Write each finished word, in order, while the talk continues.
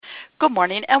Good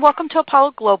morning, and welcome to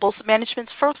Apollo Global's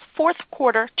Management's fourth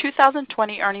quarter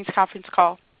 2020 earnings conference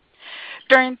call.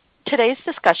 During today's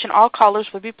discussion, all callers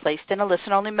will be placed in a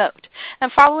listen-only mode,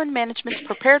 and following management's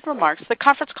prepared remarks, the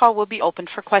conference call will be open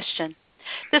for questions.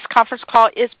 This conference call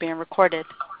is being recorded.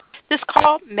 This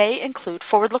call may include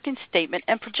forward-looking statements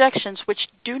and projections which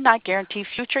do not guarantee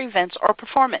future events or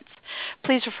performance.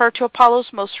 Please refer to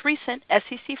Apollo's most recent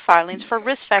SEC filings for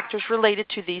risk factors related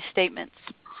to these statements.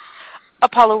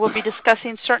 Apollo will be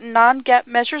discussing certain non-GAAP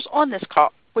measures on this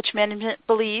call, which management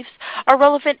believes are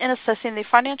relevant in assessing the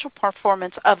financial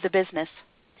performance of the business.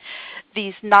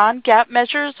 These non-GAAP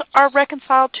measures are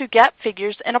reconciled to GAAP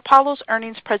figures in Apollo's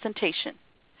earnings presentation,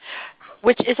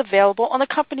 which is available on the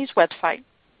company's website.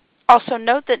 Also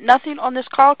note that nothing on this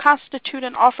call constitutes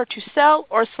an offer to sell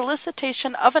or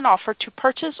solicitation of an offer to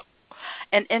purchase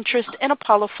an interest in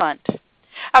Apollo Fund.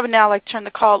 I would now like to turn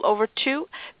the call over to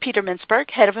Peter Mintzberg,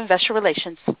 Head of Investor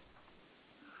Relations.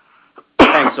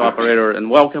 Thanks, operator, and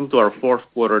welcome to our fourth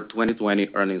quarter 2020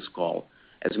 earnings call.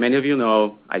 As many of you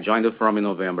know, I joined the firm in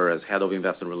November as Head of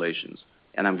Investor Relations,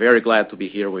 and I'm very glad to be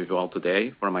here with you all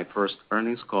today for my first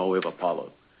earnings call with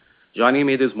Apollo. Joining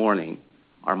me this morning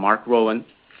are Mark Rowan,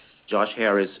 Josh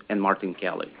Harris, and Martin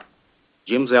Kelly.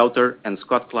 Jim Zelter and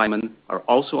Scott Kleiman are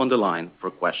also on the line for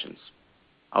questions.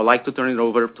 I'd like to turn it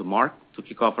over to Mark to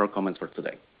kick off our comments for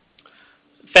today.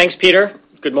 Thanks, Peter.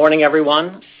 Good morning,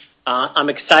 everyone. I'm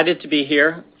excited to be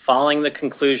here following the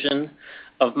conclusion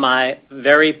of my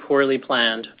very poorly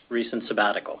planned recent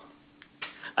sabbatical.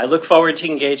 I look forward to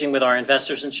engaging with our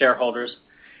investors and shareholders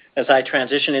as I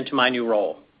transition into my new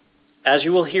role. As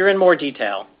you will hear in more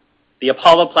detail, the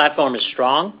Apollo platform is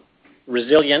strong,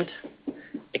 resilient,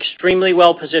 extremely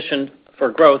well positioned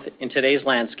for growth in today's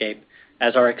landscape,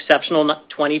 as our exceptional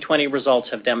 2020 results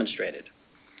have demonstrated.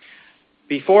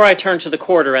 Before I turn to the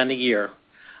quarter and the year,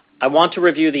 I want to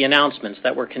review the announcements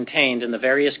that were contained in the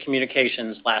various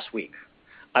communications last week.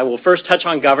 I will first touch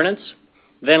on governance,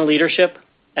 then leadership,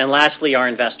 and lastly, our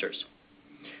investors.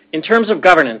 In terms of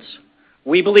governance,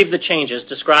 we believe the changes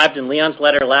described in Leon's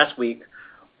letter last week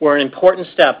were an important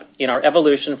step in our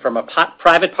evolution from a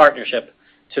private partnership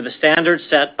to the standards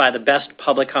set by the best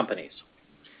public companies.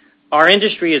 Our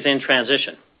industry is in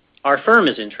transition. Our firm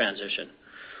is in transition.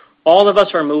 All of us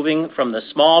are moving from the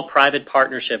small private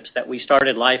partnerships that we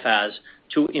started life as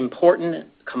to important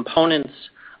components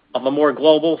of a more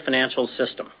global financial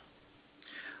system.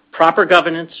 Proper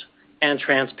governance and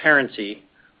transparency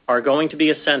are going to be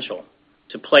essential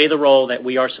to play the role that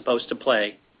we are supposed to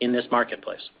play in this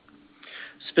marketplace.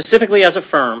 Specifically, as a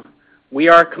firm, we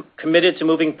are committed to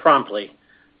moving promptly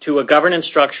to a governance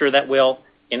structure that will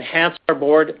enhance our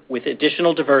board with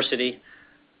additional diversity,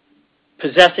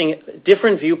 possessing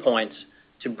different viewpoints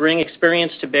to bring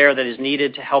experience to bear that is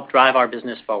needed to help drive our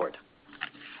business forward.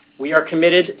 We are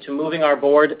committed to moving our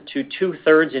board to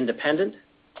 2/3 independent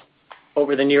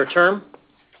over the near term,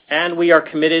 and we are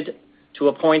committed to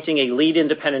appointing a lead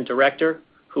independent director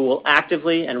who will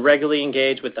actively and regularly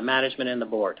engage with the management and the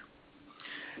board.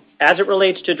 As it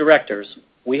relates to directors,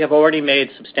 we have already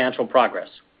made substantial progress.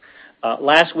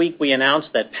 Last week, we announced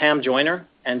that Pam Joyner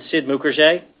and Sid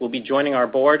Mukherjee will be joining our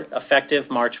board effective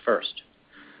March 1st.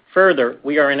 Further,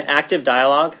 we are in active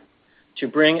dialogue to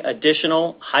bring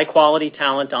additional high-quality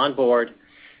talent on board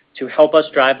to help us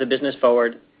drive the business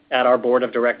forward at our board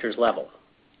of directors level.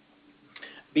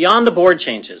 Beyond the board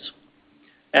changes,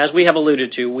 as we have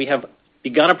alluded to, we have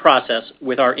begun a process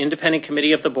with our independent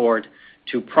committee of the board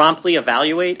to promptly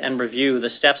evaluate and review the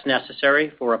steps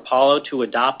necessary for Apollo to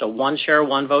adopt a one-share,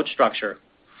 one-vote structure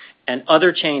and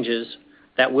other changes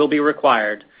that will be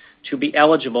required to be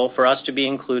eligible for us to be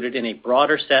included in a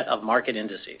broader set of market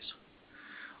indices.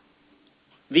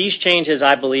 These changes,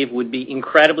 I believe, would be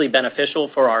incredibly beneficial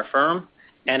for our firm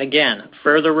and, again,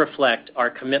 further reflect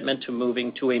our commitment to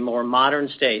moving to a more modern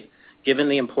state given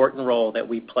the important role that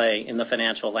we play in the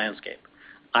financial landscape.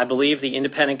 I believe the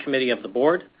independent committee of the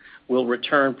board will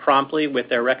return promptly with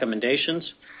their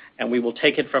recommendations, and we will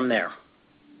take it from there.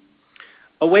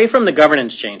 Away from the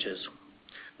governance changes,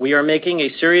 we are making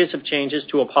a series of changes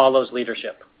to Apollo's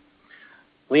leadership.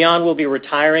 Leon will be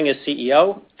retiring as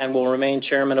CEO and will remain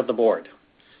chairman of the board.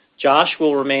 Josh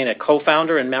will remain a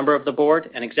co-founder and member of the board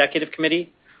and executive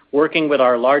committee, working with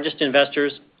our largest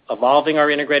investors, evolving our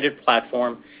integrated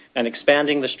platform, and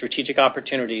expanding the strategic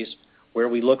opportunities where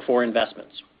we look for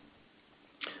investments.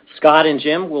 Scott and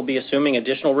Jim will be assuming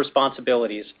additional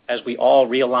responsibilities as we all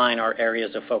realign our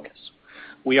areas of focus.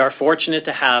 We are fortunate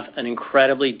to have an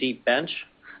incredibly deep bench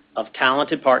of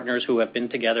talented partners who have been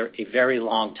together a very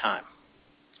long time.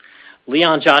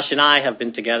 Leon, Josh, and I have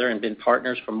been together and been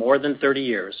partners for more than 30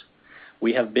 years.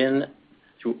 We have been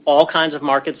through all kinds of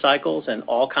market cycles and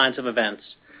all kinds of events,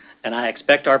 and I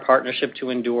expect our partnership to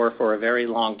endure for a very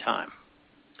long time.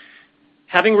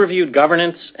 Having reviewed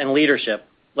governance and leadership,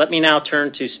 let me now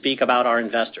turn to speak about our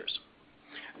investors.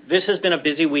 This has been a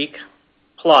busy week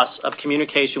plus of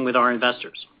communication with our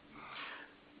investors.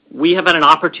 We have had an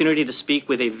opportunity to speak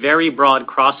with a very broad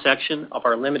cross-section of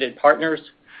our limited partners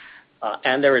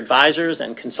and their advisors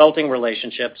and consulting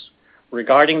relationships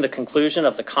regarding the conclusion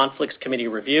of the Conflicts Committee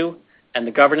review and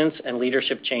the governance and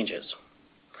leadership changes.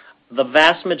 The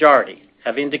vast majority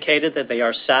have indicated that they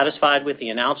are satisfied with the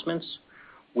announcements,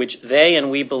 which they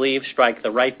and we believe strike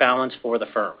the right balance for the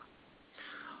firm.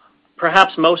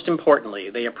 Perhaps most importantly,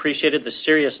 they appreciated the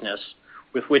seriousness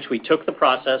with which we took the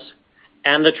process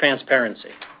and the transparency.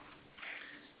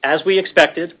 As we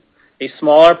expected, a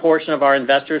smaller portion of our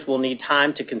investors will need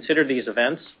time to consider these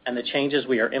events and the changes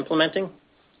we are implementing,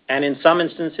 and in some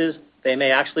instances, they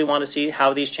may actually want to see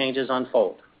how these changes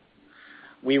unfold.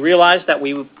 We realize that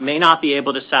we may not be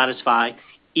able to satisfy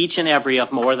each and every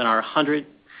of more than our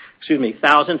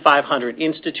 1,500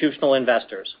 institutional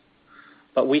investors,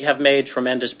 but we have made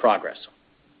tremendous progress.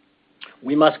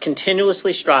 We must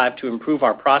continuously strive to improve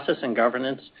our process and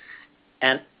governance,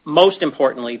 and most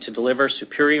importantly, to deliver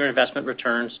superior investment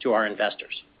returns to our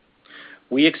investors.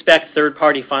 We expect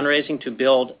third-party fundraising to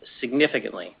build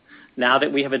significantly now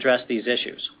that we have addressed these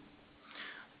issues.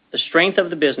 The strength of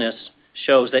the business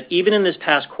shows that even in this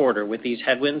past quarter with these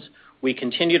headwinds, we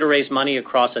continue to raise money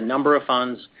across a number of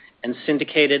funds and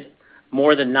syndicated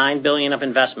more than $9 billion of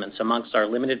investments amongst our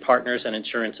limited partners and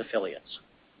insurance affiliates.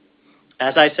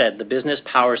 As I said, the business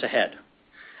powers ahead.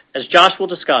 As Josh will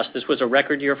discuss, this was a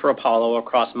record year for Apollo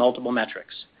across multiple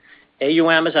metrics.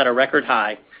 AUM is at a record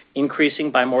high,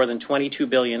 increasing by more than $22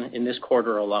 billion in this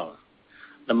quarter alone.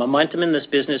 The momentum in this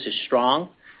business is strong,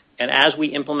 and as we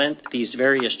implement these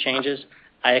various changes,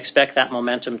 I expect that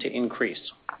momentum to increase.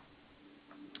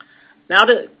 Now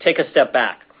to take a step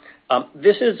back.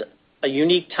 This is a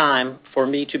unique time for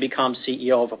me to become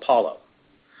CEO of Apollo.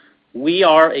 We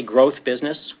are a growth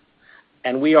business,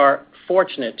 and we are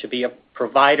fortunate to be a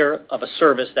provider of a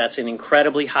service that's in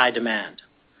incredibly high demand,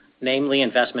 namely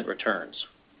investment returns.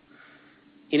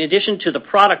 In addition to the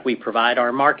product we provide,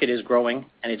 our market is growing,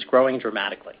 and it's growing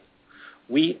dramatically.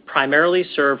 We primarily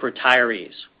serve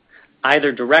retirees,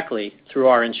 either directly through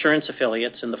our insurance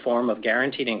affiliates in the form of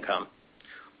guaranteed income,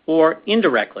 or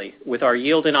indirectly with our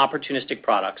yield and opportunistic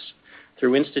products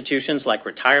through institutions like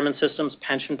retirement systems,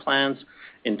 pension plans,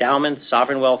 endowments,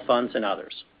 sovereign wealth funds, and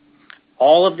others.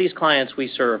 All of these clients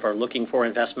we serve are looking for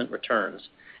investment returns,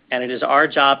 and it is our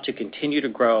job to continue to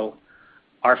grow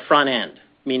our front end,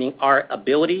 meaning our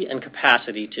ability and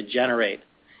capacity to generate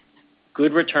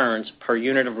good returns per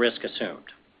unit of risk assumed.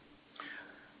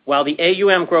 While the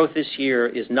AUM growth this year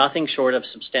is nothing short of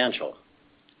substantial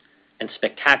and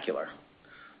spectacular,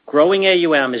 growing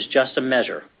AUM is just a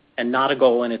measure and not a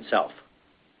goal in itself.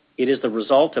 It is the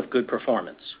result of good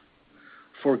performance.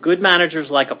 For good managers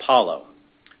like Apollo,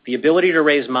 the ability to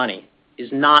raise money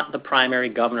is not the primary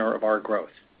governor of our growth.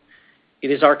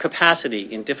 It is our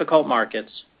capacity in difficult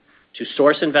markets to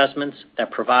source investments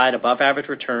that provide above-average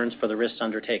returns for the risks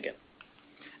undertaken.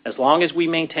 As long as we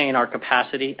maintain our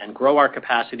capacity and grow our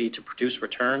capacity to produce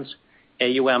returns,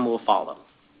 AUM will follow.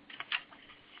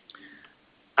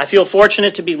 I feel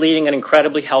fortunate to be leading an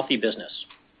incredibly healthy business.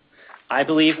 I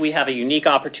believe we have a unique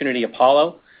opportunity at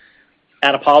Apollo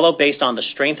based on the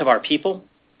strength of our people,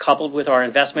 coupled with our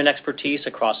investment expertise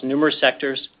across numerous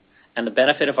sectors and the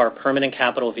benefit of our permanent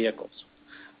capital vehicles.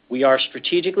 We are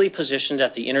strategically positioned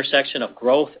at the intersection of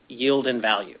growth, yield, and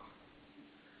value.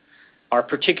 Our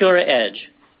particular edge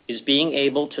is being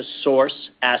able to source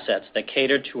assets that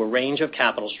cater to a range of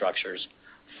capital structures,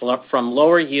 from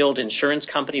lower yield insurance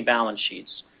company balance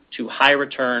sheets to high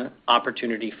return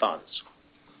opportunity funds.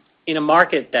 In a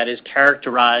market that is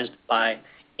characterized by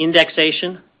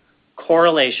indexation,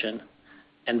 correlation,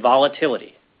 and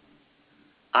volatility,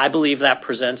 I believe that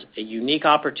presents a unique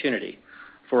opportunity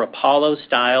for Apollo's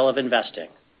style of investing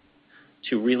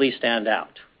to really stand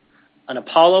out. An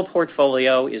Apollo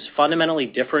portfolio is fundamentally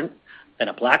different than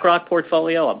a BlackRock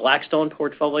portfolio, a Blackstone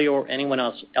portfolio, or anyone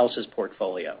else's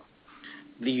portfolio.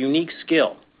 The unique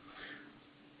skill,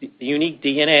 the unique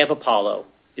DNA of Apollo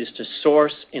is to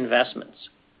source investments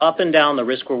up and down the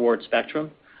risk-reward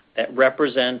spectrum that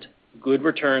represent good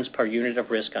returns per unit of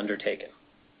risk undertaken.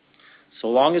 So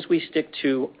long as we stick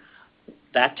to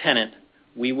that tenet,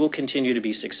 we will continue to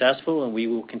be successful and we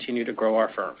will continue to grow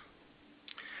our firm.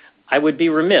 I would be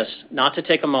remiss not to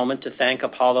take a moment to thank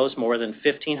Apollo's more than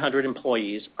 1,500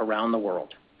 employees around the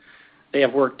world. They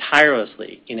have worked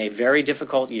tirelessly in a very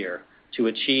difficult year to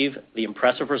achieve the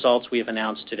impressive results we have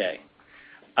announced today.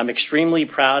 I'm extremely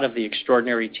proud of the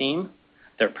extraordinary team,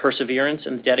 their perseverance,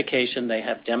 and the dedication they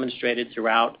have demonstrated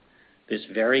throughout this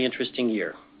very interesting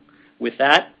year. With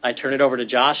that, I turn it over to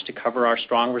Josh to cover our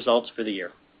strong results for the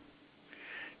year.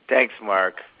 Thanks,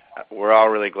 Mark. We're all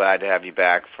really glad to have you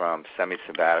back from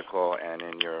semi-sabbatical and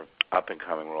in your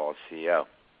up-and-coming role as CEO.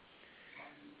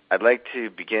 I'd like to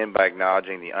begin by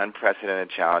acknowledging the unprecedented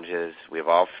challenges we have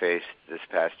all faced this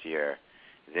past year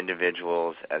as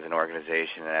individuals, as an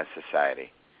organization, and as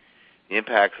society. The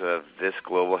impacts of this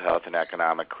global health and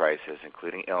economic crisis,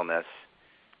 including illness,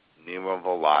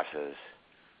 innumerable losses,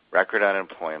 record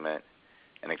unemployment,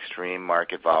 and extreme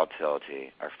market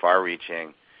volatility, are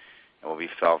far-reaching and will be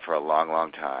felt for a long,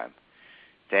 long time.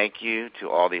 Thank you to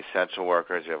all the essential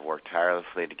workers who have worked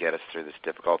tirelessly to get us through this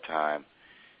difficult time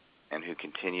and who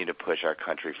continue to push our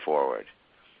country forward.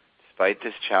 Despite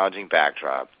this challenging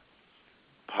backdrop,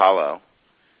 Apollo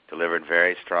delivered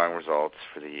very strong results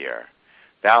for the year,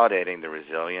 validating the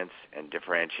resilience and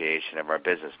differentiation of our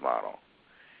business model.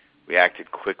 We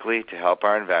acted quickly to help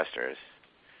our investors,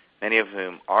 many of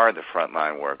whom are the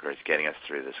frontline workers getting us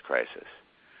through this crisis,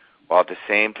 while at the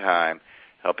same time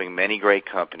helping many great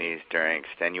companies during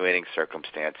extenuating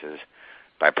circumstances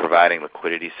by providing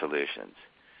liquidity solutions.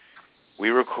 We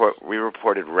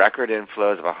reported record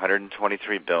inflows of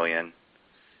 $123 billion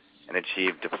and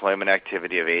achieved deployment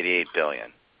activity of $88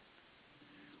 billion.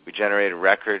 We generated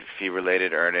record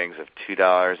fee-related earnings of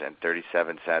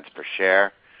 $2.37 per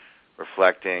share,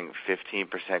 reflecting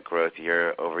 15% growth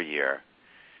year over year,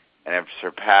 and have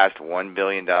surpassed $1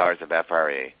 billion of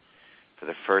FRE for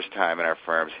the first time in our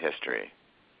firm's history.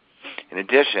 In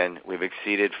addition, we've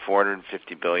exceeded $450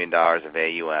 billion of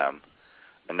AUM,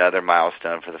 another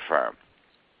milestone for the firm.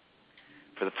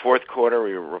 For the fourth quarter,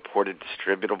 we reported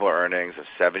distributable earnings of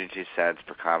 72 cents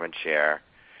per common share,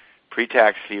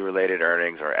 pre-tax fee-related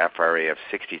earnings, or FRE, of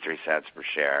 63 cents per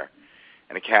share,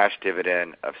 and a cash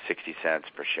dividend of 60 cents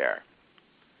per share.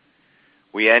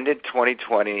 We ended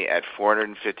 2020 at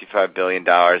 $455 billion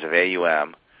of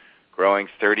AUM, growing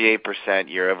 38%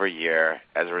 year over year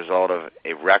as a result of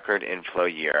a record inflow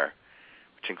year,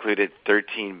 which included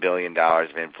 $13 billion of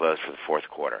inflows for the fourth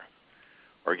quarter.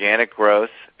 Organic growth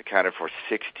accounted for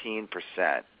 16%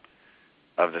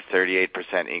 of the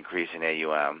 38% increase in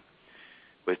AUM,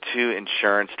 with two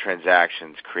insurance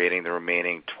transactions creating the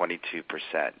remaining 22%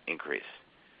 increase.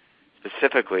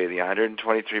 Specifically, the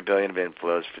 $123 billion of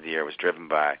inflows for the year was driven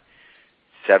by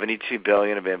 $72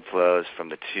 billion of inflows from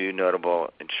the two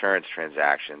notable insurance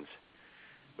transactions,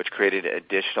 which created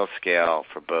additional scale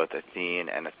for both Athene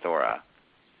and Athora,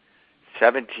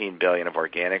 $17 billion of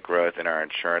organic growth in our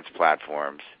insurance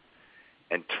platforms,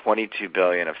 and $22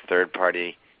 billion of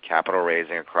third-party capital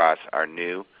raising across our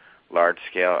new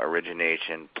large-scale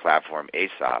origination platform,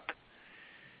 ASOP,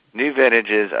 new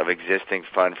vintages of existing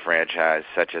fund franchise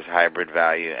such as Hybrid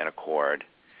Value and Accord,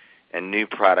 and new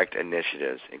product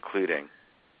initiatives, including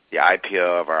the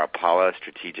IPO of our Apollo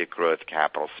Strategic Growth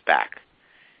Capital SPAC,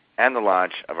 and the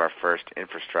launch of our first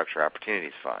Infrastructure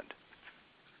Opportunities Fund.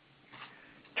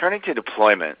 Turning to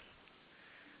deployment,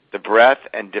 the breadth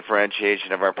and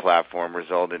differentiation of our platform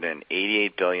resulted in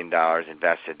 $88 billion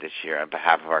invested this year on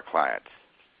behalf of our clients.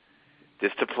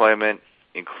 This deployment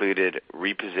included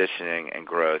repositioning and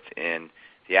growth in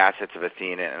the assets of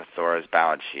Athena and Athora's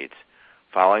balance sheets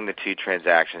following the two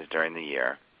transactions during the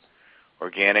year,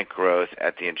 organic growth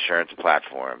at the insurance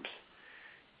platforms,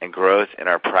 and growth in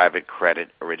our private credit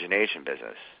origination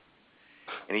business.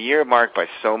 In a year marked by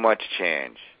so much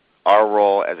change, our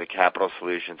role as a capital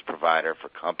solutions provider for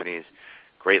companies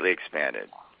greatly expanded.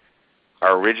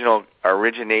 Our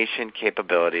origination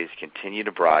capabilities continue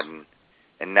to broaden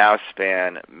and now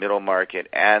span middle market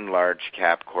and large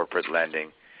cap corporate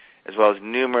lending, as well as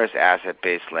numerous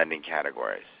asset-based lending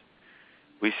categories.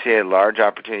 We see a large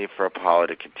opportunity for Apollo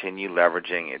to continue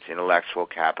leveraging its intellectual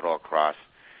capital across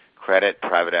credit,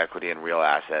 private equity, and real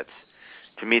assets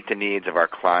to meet the needs of our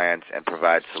clients and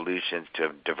provide solutions to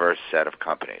a diverse set of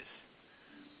companies.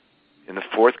 In the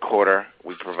fourth quarter,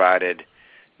 we provided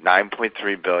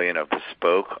 $9.3 billion of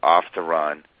bespoke,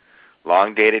 off-the-run,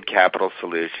 long-dated capital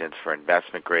solutions for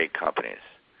investment-grade companies.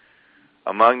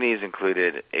 Among these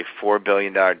included a $4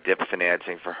 billion DIP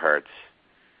financing for Hertz,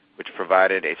 which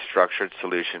provided a structured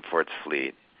solution for its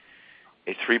fleet,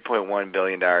 a $3.1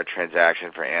 billion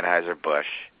transaction for Anheuser-Busch,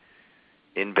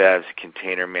 InBev's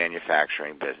container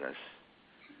manufacturing business.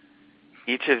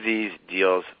 Each of these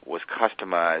deals was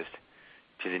customized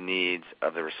to the needs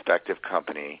of the respective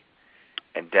company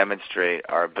and demonstrate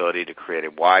our ability to create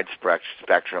a wide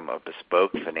spectrum of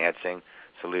bespoke financing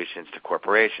solutions to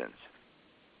corporations.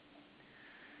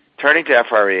 Turning to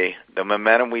FRE, the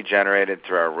momentum we generated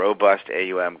through our robust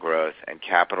AUM growth and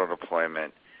capital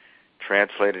deployment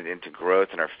translated into growth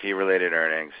in our fee-related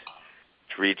earnings,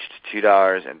 which reached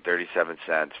 $2.37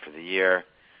 for the year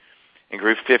and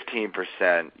grew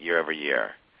 15% year over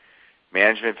year.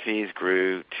 Management fees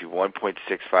grew to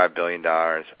 $1.65 billion,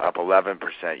 up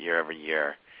 11% year over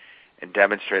year, and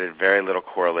demonstrated very little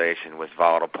correlation with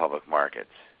volatile public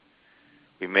markets.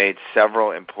 We made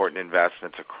several important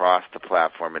investments across the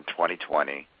platform in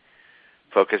 2020,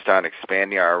 focused on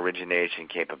expanding our origination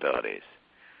capabilities,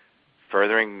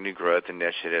 furthering new growth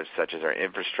initiatives such as our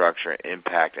infrastructure,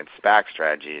 impact, and SPAC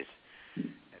strategies,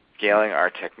 and scaling our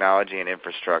technology and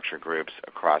infrastructure groups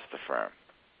across the firm.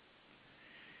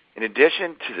 In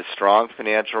addition to the strong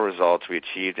financial results we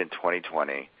achieved in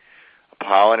 2020,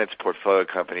 Apollo and its portfolio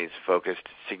companies focused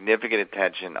significant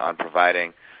attention on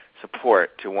providing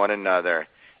support to one another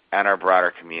and our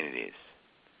broader communities.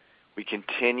 We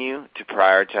continue to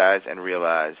prioritize and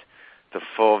realize the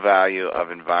full value of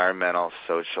environmental,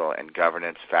 social, and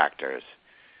governance factors,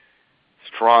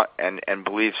 and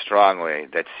believe strongly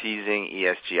that seizing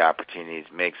ESG opportunities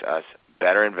makes us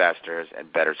better investors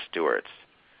and better stewards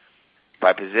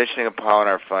by positioning Apollo and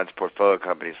our fund's portfolio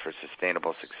companies for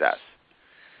sustainable success.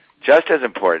 Just as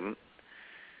important,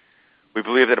 we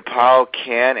believe that Apollo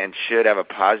can and should have a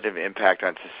positive impact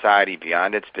on society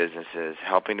beyond its businesses,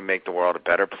 helping to make the world a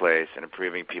better place and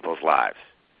improving people's lives.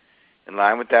 In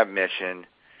line with that mission,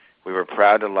 we were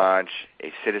proud to launch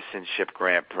a citizenship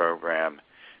grant program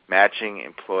matching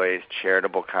employees'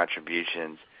 charitable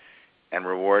contributions and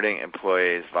rewarding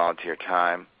employees' volunteer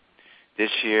time.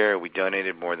 This year, we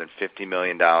donated more than $50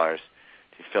 million to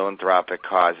philanthropic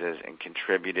causes and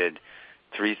contributed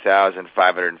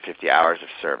 3,550 hours of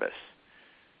service.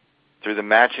 Through the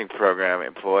matching program,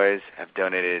 employees have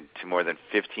donated to more than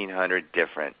 1,500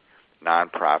 different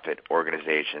nonprofit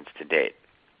organizations to date.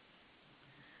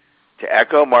 To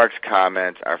echo Mark's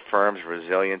comments, our firm's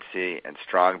resiliency and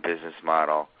strong business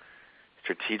model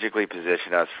strategically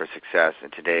position us for success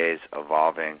in today's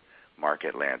evolving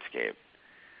market landscape.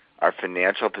 Our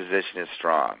financial position is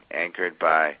strong, anchored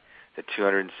by the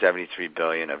 $273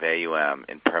 billion of AUM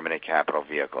in permanent capital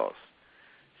vehicles,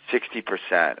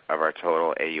 60% of our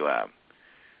total AUM.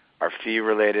 Our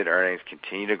fee-related earnings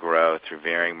continue to grow through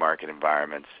varying market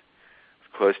environments,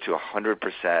 with close to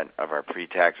 100% of our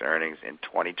pre-tax earnings in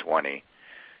 2020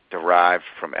 derived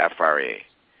from FRE,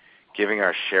 giving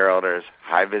our shareholders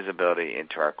high visibility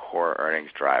into our core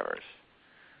earnings drivers.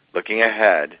 Looking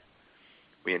ahead,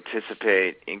 we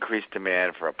anticipate increased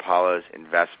demand for Apollo's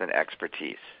investment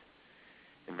expertise.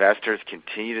 Investors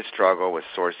continue to struggle with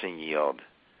sourcing yield,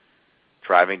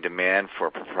 driving demand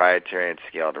for proprietary and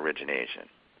scaled origination.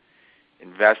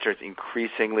 Investors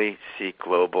increasingly seek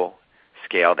global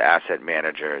scaled asset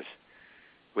managers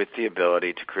with the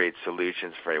ability to create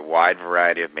solutions for a wide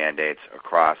variety of mandates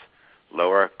across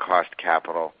lower cost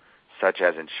capital, such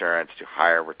as insurance, to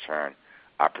higher return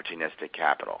opportunistic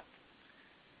capital.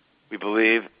 We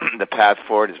believe the path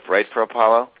forward is bright for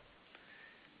Apollo,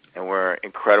 and we're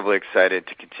incredibly excited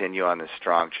to continue on this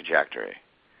strong trajectory.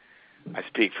 I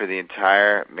speak for the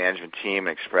entire management team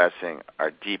in expressing our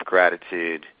deep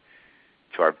gratitude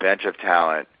to our bench of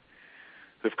talent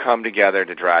who've come together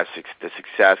to drive the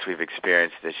success we've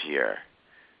experienced this year.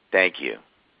 Thank you.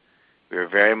 We are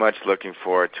very much looking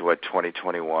forward to what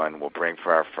 2021 will bring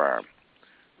for our firm.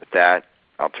 With that,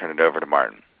 I'll turn it over to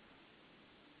Martin.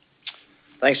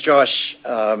 Thanks, Josh.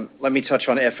 Let me touch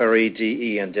on FRE,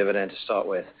 DE, and dividend to start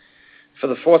with. For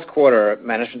the fourth quarter,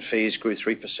 management fees grew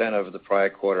 3% over the prior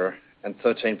quarter and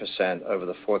 13% over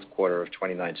the fourth quarter of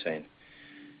 2019,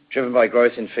 driven by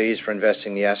growth in fees for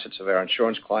investing the assets of our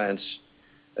insurance clients,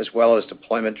 as well as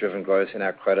deployment-driven growth in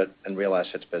our credit and real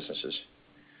assets businesses.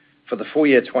 For the full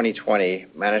year 2020,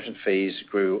 management fees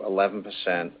grew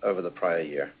 11% over the prior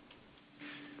year.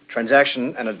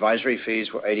 Transaction and advisory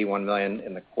fees were $81 million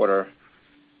in the quarter,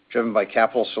 driven by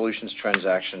capital solutions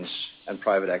transactions and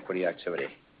private equity activity.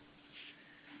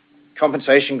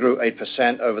 Compensation grew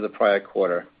 8% over the prior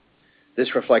quarter.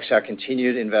 This reflects our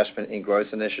continued investment in growth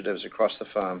initiatives across the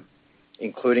firm,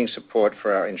 including support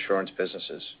for our insurance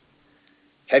businesses.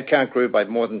 Headcount grew by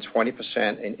more than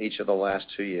 20% in each of the last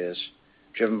 2 years,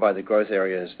 driven by the growth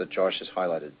areas that Josh has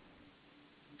highlighted.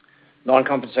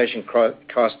 Non-compensation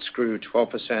costs grew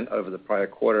 12% over the prior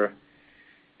quarter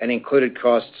and included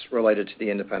costs related to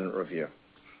the independent review.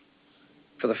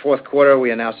 For the fourth quarter,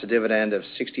 we announced a dividend of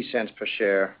 60 cents per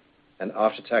share and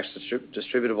after-tax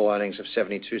distributable earnings of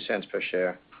 72 cents per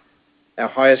share, our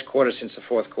highest quarter since the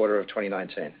fourth quarter of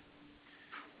 2019.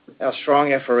 Our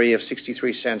strong FRE of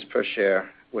 63 cents per share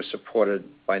was supported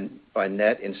by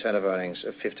net incentive earnings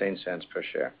of $0.15 per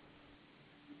share.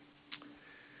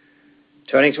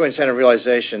 Turning to incentive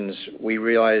realizations, we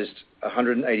realized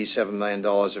 $187 million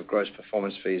of gross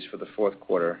performance fees for the fourth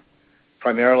quarter,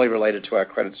 primarily related to our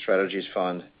Credit Strategies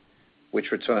Fund,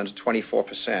 which returned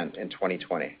 24% in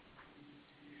 2020.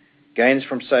 Gains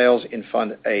from sales in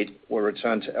Fund 8 were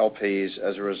returned to LPs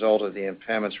as a result of the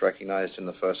impairments recognized in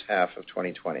the first half of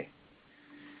 2020.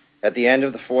 At the end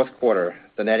of the fourth quarter,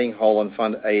 the netting hole in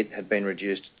Fund 8 had been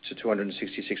reduced to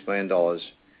 $266 million,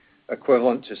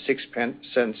 equivalent to 6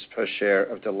 cents per share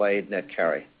of delayed net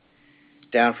carry,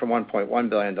 down from $1.1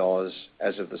 billion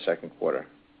as of the second quarter.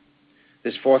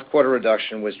 This fourth quarter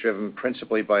reduction was driven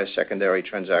principally by a secondary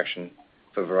transaction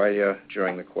for Viridia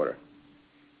during the quarter.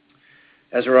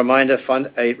 As a reminder, Fund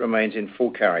 8 remains in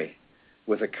full carry,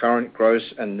 with a current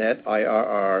gross and net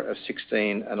IRR of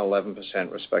 16% and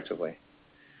 11% respectively.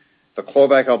 The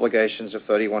clawback obligations of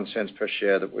 31 cents per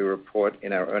share that we report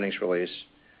in our earnings release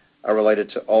are related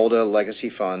to older legacy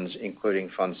funds, including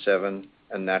Fund 7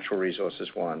 and Natural Resources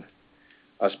 1,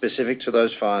 are specific to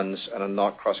those funds and are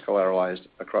not cross-collateralized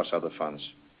across other funds.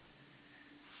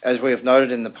 As we have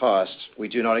noted in the past, we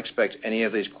do not expect any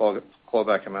of these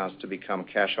clawback amounts to become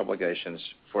cash obligations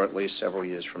for at least several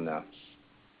years from now.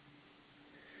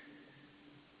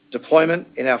 Deployment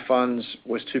in our funds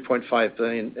was $2.5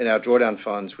 billion. In our drawdown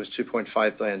funds was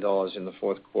 $2.5 billion in the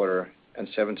fourth quarter and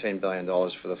 $17 billion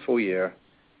for the full year,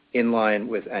 in line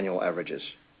with annual averages.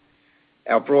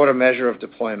 Our broader measure of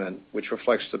deployment, which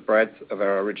reflects the breadth of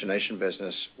our origination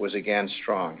business, was again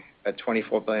strong at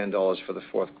 $24 billion for the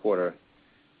fourth quarter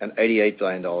and $88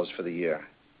 billion for the year.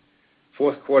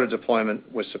 Fourth quarter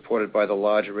deployment was supported by the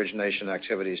large origination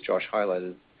activities Josh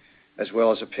highlighted, as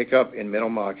well as a pickup in middle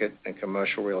market and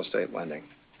commercial real estate lending.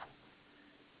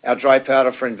 Our dry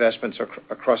powder for investments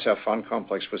across our fund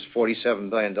complex was $47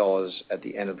 billion at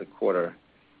the end of the quarter,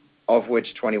 of which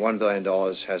 $21 billion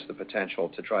has the potential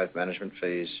to drive management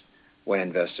fees when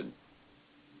invested.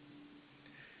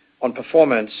 On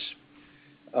performance,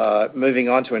 moving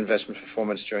on to investment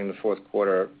performance during the fourth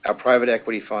quarter, our private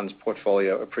equity funds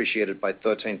portfolio appreciated by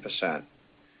 13%,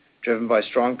 driven by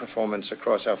strong performance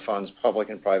across our fund's public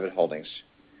and private holdings.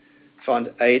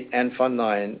 Fund 8 and Fund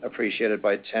 9 appreciated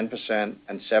by 10%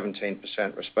 and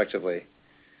 17% respectively,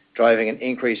 driving an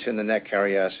increase in the net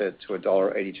carry asset to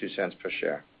 $1.82 per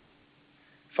share.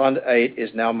 Fund 8 is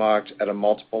now marked at a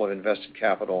multiple of invested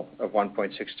capital of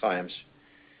 1.6 times,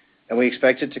 and we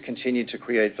expect it to continue to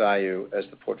create value as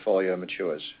the portfolio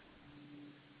matures.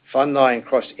 Fund 9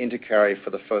 crossed into carry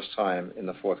for the first time in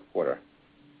the fourth quarter.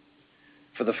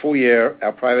 For the full year,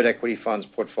 our private equity funds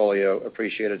portfolio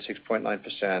appreciated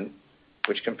 6.9%,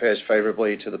 which compares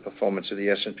favorably to the performance of the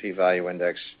S&P Value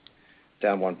Index,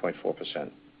 down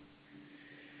 1.4%.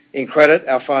 In credit,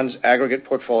 our fund's aggregate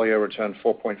portfolio returned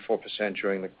 4.4%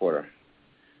 during the quarter.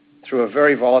 Through a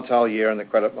very volatile year in the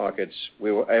credit markets,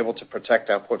 we were able to protect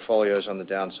our portfolios on the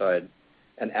downside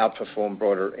and outperform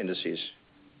broader indices.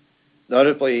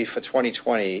 Notably, for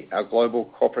 2020, our global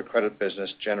corporate credit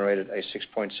business generated a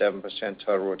 6.7%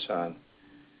 total return,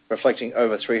 reflecting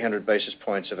over 300 basis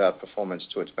points of outperformance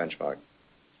to its benchmark.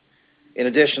 In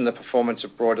addition, the performance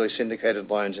of broadly syndicated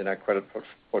loans in our credit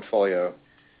portfolio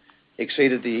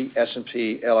exceeded the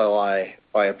S&P LLI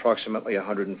by approximately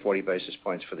 140 basis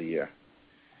points for the year.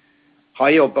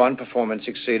 High-yield bond performance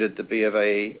exceeded the B of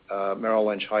A Merrill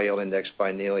Lynch High Yield Index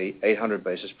by nearly 800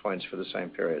 basis points for the same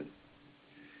period.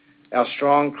 Our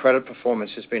strong credit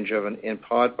performance has been driven in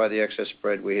part by the excess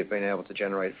spread we have been able to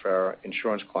generate for our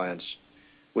insurance clients,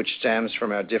 which stems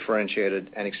from our differentiated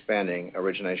and expanding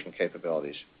origination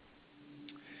capabilities.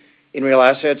 In real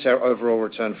assets, our overall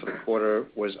return for the quarter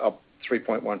was up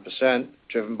 3.1%,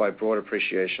 driven by broad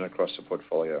appreciation across the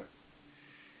portfolio.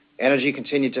 Energy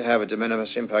continued to have a de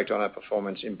minimis impact on our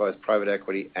performance in both private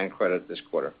equity and credit this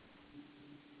quarter.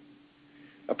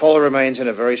 Apollo remains in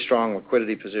a very strong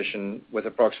liquidity position with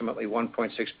approximately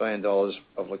 $1.6 billion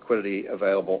of liquidity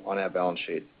available on our balance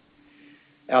sheet.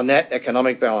 Our net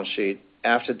economic balance sheet,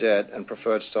 after debt and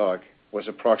preferred stock, was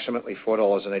approximately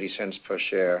 $4.80 per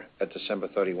share at December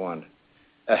 31,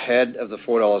 ahead of the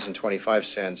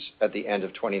 $4.25 at the end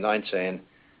of 2019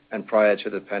 and prior to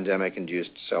the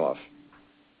pandemic-induced sell-off.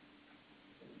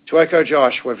 To echo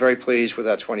Josh, we're very pleased with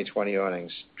our 2020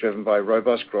 earnings, driven by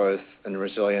robust growth and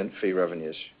resilient fee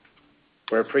revenues.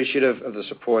 We're appreciative of the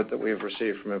support that we have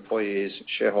received from employees,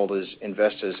 shareholders,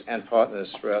 investors, and partners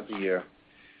throughout the year,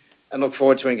 and look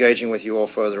forward to engaging with you all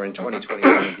further in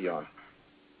 2021 and beyond.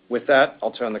 With that,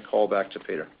 I'll turn the call back to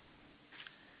Peter.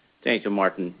 Thank you,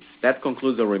 Martin. That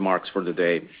concludes the remarks for the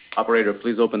day. Operator,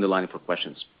 please open the line for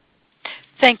questions.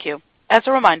 Thank you. As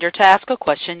a reminder, to ask a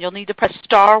question, you'll need to press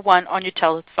star 1 on your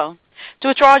telephone. To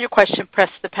withdraw your question, press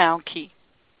the pound key.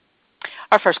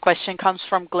 Our first question comes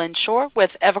from Glenn Schorr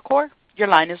with Evercore. Your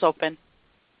line is open.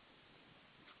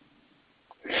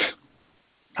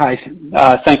 Hi.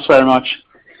 Thanks very much.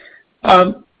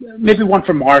 Maybe one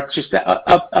for Mark, just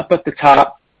up at the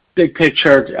top, big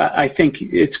picture. I think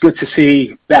it's good to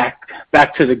see back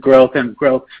to the growth and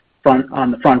growth on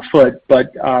the front foot.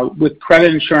 But with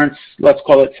credit insurance, let's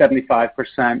call it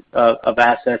 75% of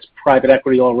assets, private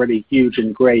equity already huge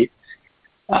and great.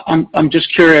 I'm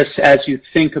just curious, as you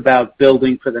think about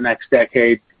building for the next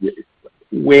decade,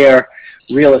 where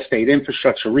real estate,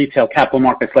 infrastructure, retail, capital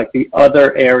markets, like the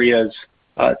other areas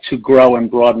to grow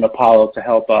and broaden Apollo to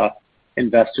help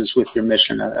investors with your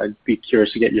mission. I'd be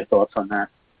curious to get your thoughts on that.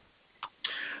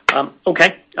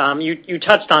 Okay. You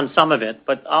touched on some of it,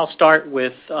 but I'll start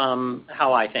with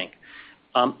how I think.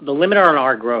 The limiter on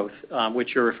our growth,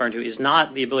 which you're referring to, is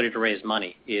not the ability to raise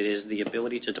money. It is the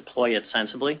ability to deploy it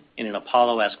sensibly in an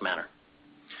Apollo-esque manner.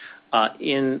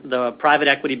 In the private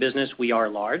equity business, we are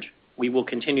large. We will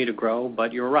continue to grow,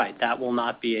 but you're right, that will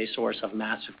not be a source of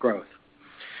massive growth.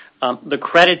 The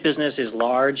credit business is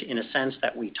large in a sense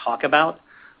that we talk about,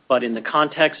 but in the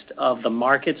context of the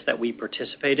markets that we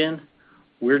participate in,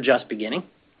 we're just beginning.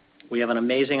 We have an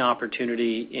amazing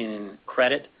opportunity in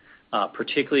credit,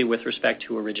 particularly with respect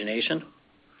to origination.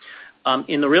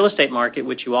 In the real estate market,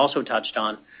 which you also touched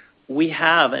on, we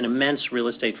have an immense real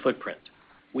estate footprint.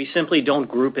 We simply don't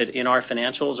group it in our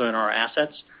financials or in our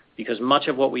assets because much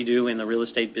of what we do in the real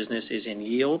estate business is in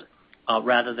yield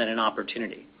rather than in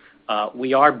opportunity.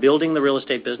 We are building the real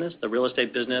estate business. The real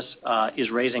estate business is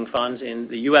raising funds in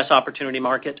the U.S. opportunity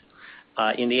market,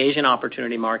 in the Asian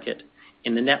opportunity market,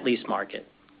 in the net lease market,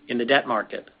 in the debt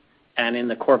market, and in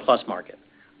the core plus market.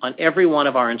 On every one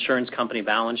of our insurance company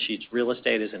balance sheets, real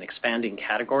estate is an expanding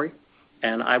category,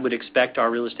 and I would expect our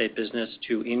real estate business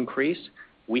to increase.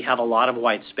 We have a lot of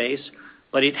white space,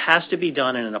 but it has to be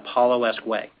done in an Apollo-esque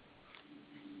way.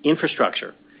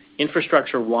 Infrastructure.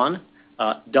 Infrastructure 1,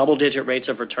 double-digit rates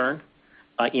of return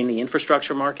in the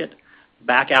infrastructure market.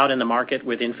 Back out in the market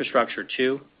with infrastructure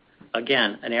 2.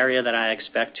 Again, an area that I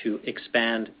expect to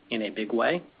expand in a big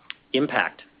way.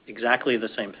 Impact, exactly the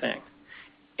same thing.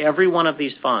 Every one of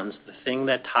these funds, the thing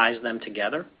that ties them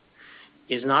together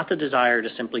is not the desire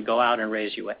to simply go out and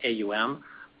raise AUM,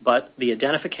 but the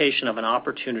identification of an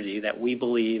opportunity that we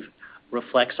believe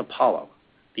reflects Apollo.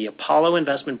 The Apollo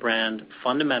investment brand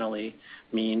fundamentally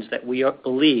means that we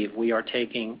believe we are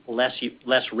taking less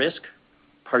risk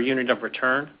per unit of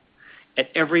return at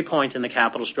every point in the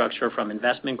capital structure, from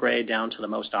investment grade down to the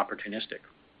most opportunistic.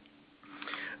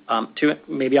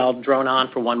 Maybe I'll drone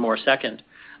on for one more second.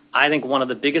 I think one of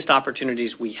the biggest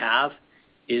opportunities we have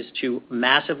is to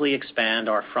massively expand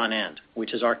our front end,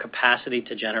 which is our capacity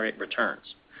to generate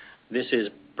returns. This is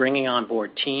bringing on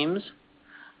board teams.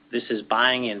 This is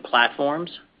buying in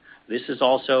platforms. This is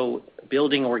also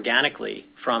building organically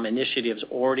from initiatives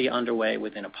already underway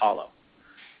within Apollo.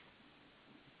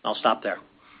 I'll stop there.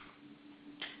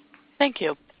 Thank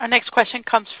you. Our next question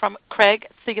comes from Craig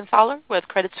Siegenthaler with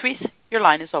Credit Suisse. Your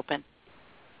line is open.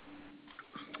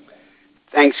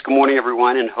 Thanks. Good morning,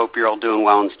 everyone, and hope you're all doing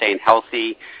well and staying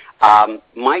healthy.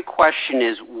 My question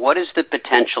is, what is the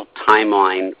potential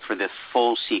timeline for the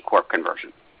full C Corp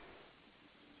conversion?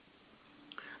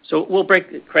 So we'll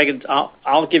break, Craig.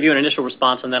 I'll give you an initial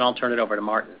response, and then I'll turn it over to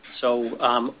Martin.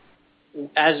 So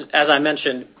as I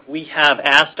mentioned, we have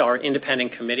asked our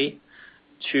independent committee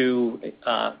to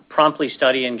promptly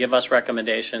study and give us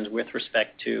recommendations with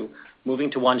respect to moving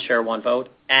to one share, one vote,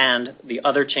 and the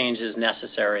other changes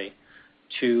necessary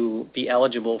to be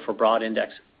eligible for broad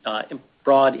index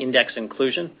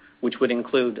inclusion, which would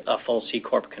include a full C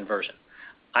Corp conversion.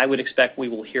 I would expect we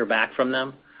will hear back from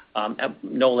them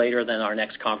no later than our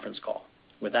next conference call.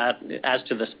 With that, as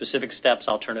to the specific steps,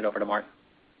 I'll turn it over to Martin.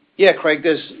 Yeah, Craig,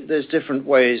 there's different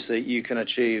ways that you can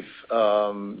achieve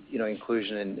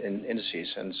inclusion in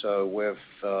indices, and so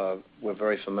we're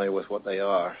very familiar with what they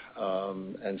are,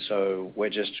 and so we're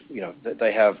just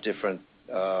they have different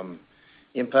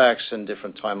impacts and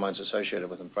different timelines associated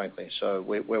with them, frankly. So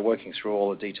we're working through all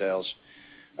the details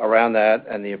around that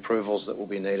and the approvals that will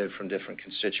be needed from different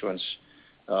constituents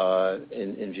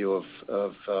in view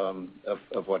of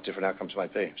what different outcomes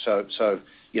might be. So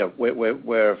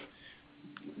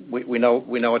we know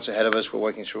what's ahead of us. We're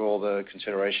working through all the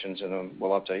considerations, and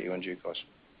we'll update you in due course.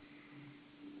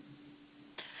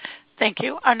 Thank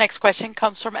you. Our next question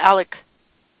comes from Alex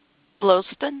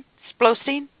Blostein.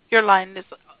 Your line is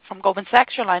from Goldman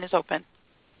Sachs. Your line is open.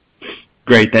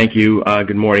 Great. Thank you.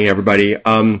 Good morning, everybody.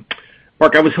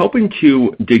 Mark, I was hoping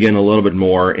to dig in a little bit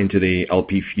more into the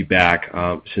LP feedback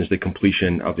since the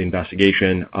completion of the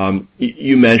investigation.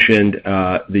 You mentioned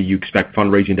that you expect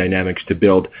fundraising dynamics to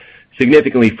build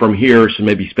significantly from here, so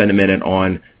maybe spend a minute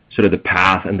on sort of the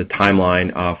path and the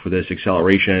timeline for this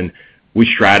acceleration. Which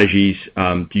strategies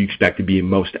do you expect to be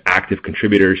most active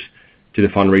contributors to the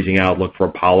fundraising outlook for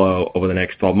Apollo over the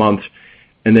next 12 months?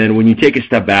 And then when you take a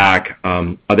step back,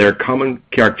 are there common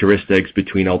characteristics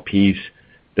between LPs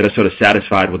that are sort of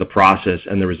satisfied with the process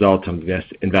and the results of the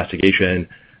investigation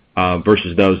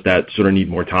versus those that sort of need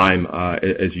more time,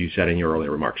 as you said in your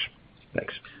earlier remarks?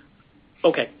 Thanks.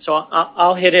 Okay, so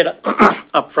I'll hit it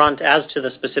up front. As to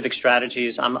the specific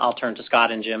strategies, I'll turn to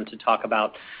Scott and Jim to talk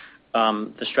about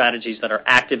the strategies that are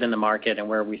active in the market and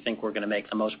where we think we're going to make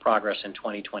the most progress in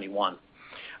 2021.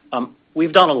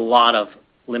 We've done a lot of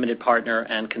limited partner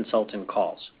and consultant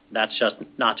calls. That's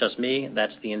not just me,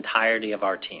 that's the entirety of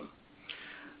our team.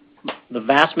 The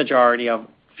vast majority of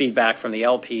feedback from the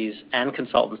LPs and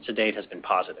consultants to date has been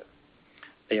positive.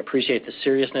 They appreciate the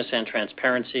seriousness and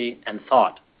transparency and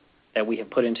thought that we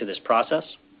have put into this process.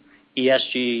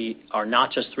 ESG are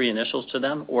not just three initials to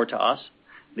them or to us.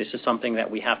 This is something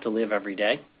that we have to live every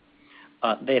day.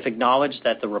 They have acknowledged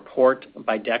that the report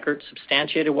by Deckert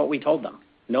substantiated what we told them.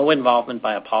 No involvement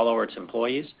by Apollo or its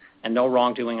employees, and no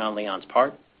wrongdoing on Leon's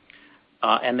part.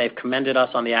 And they've commended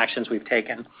us on the actions we've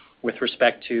taken with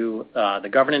respect to the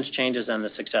governance changes and the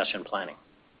succession planning.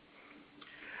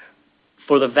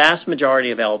 For the vast majority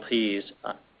of LPs,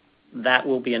 that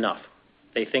will be enough.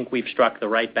 They think we've struck the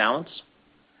right balance.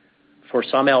 For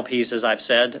some LPs, as I've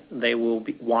said, they will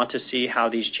want to see how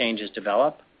these changes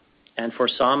develop. And for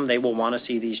some, they will want to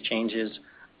see these changes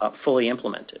fully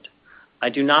implemented.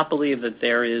 I do not believe that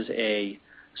there is a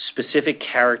specific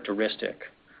characteristic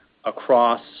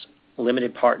across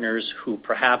limited partners who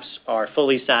perhaps are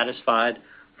fully satisfied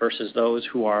versus those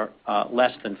who are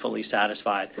less than fully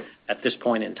satisfied at this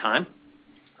point in time.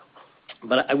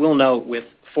 But I will note, with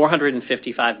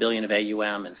 $455 billion of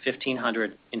AUM and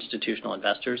 1,500 institutional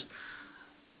investors,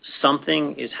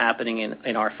 something is happening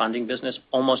in our funding business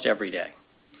almost every day.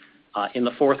 In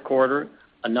the fourth quarter,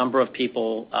 a number of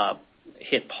people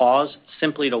hit pause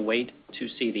simply to wait to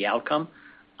see the outcome.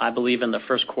 I believe in the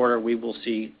first quarter we will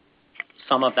see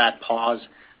some of that pause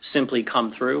simply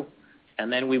come through,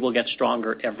 and then we will get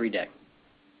stronger every day.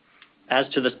 As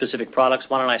to the specific products,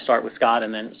 why don't I start with Scott,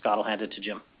 and then Scott will hand it to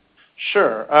Jim.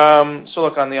 Sure. So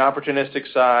look, on the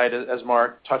opportunistic side, as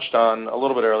Mark touched on a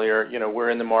little bit earlier,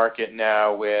 we're in the market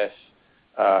now with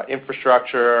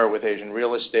infrastructure, with Asian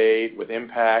real estate, with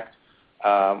impact.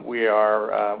 We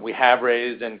have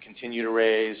raised and continue to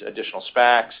raise additional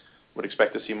SPACs. Would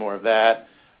expect to see more of that.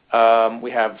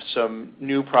 We have some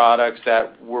new products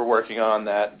that we're working on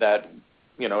that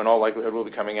in all likelihood will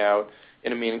be coming out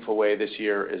in a meaningful way this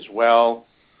year as well.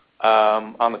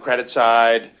 On the credit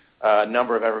side, a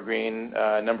number of evergreen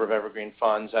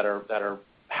funds that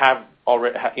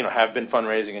have been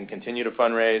fundraising and continue to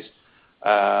fundraise.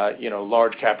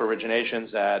 Large cap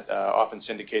originations that often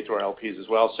syndicate to our LPs as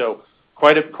well. So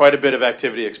quite a bit of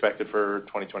activity expected for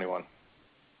 2021.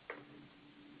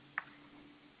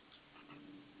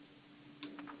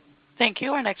 Thank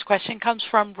you. Our next question comes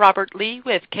from Robert Lee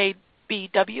with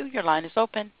KBW. Your line is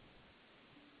open.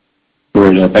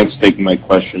 Great. Thanks for taking my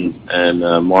question. And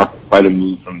Mark, quite a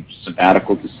move from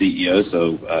sabbatical to CEO,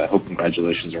 so I hope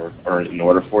congratulations are in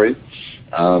order for you.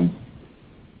 I'm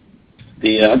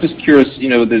just curious,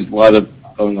 there's a lot of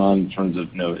going on in terms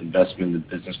of investment in the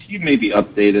business. Can you maybe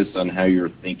update us on how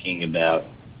you're thinking about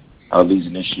how these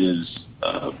initiatives,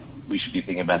 we should be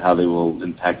thinking about how they will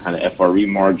impact kind of FRE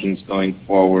margins going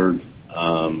forward?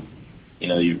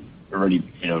 You're already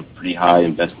pretty high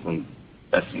investment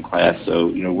best in class. So,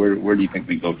 where do you think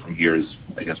we go from here is,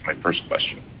 I guess, my first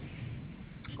question.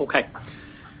 Okay.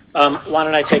 Why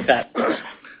don't I take that?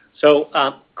 So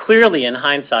clearly, in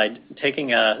hindsight,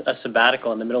 taking a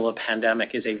sabbatical in the middle of a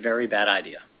pandemic is a very bad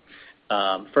idea.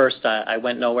 First, I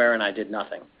went nowhere and I did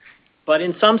nothing. But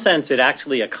in some sense, it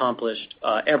actually accomplished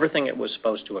everything it was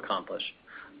supposed to accomplish.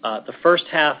 The first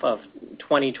half of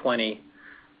 2020,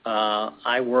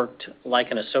 I worked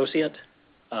like an associate,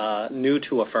 new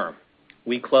to a firm.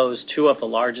 We closed two of the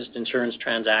largest insurance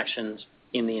transactions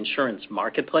in the insurance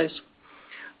marketplace.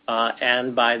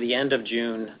 And by the end of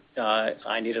June,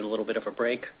 I needed a little bit of a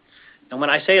break. And when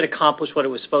I say it accomplished what it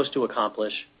was supposed to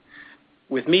accomplish,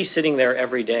 with me sitting there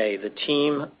every day, the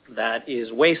team that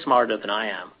is way smarter than I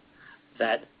am,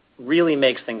 that really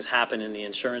makes things happen in the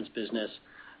insurance business,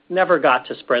 never got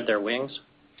to spread their wings.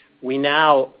 We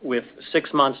now, with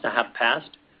 6 months to have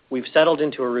passed, we've settled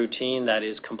into a routine that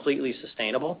is completely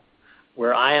sustainable.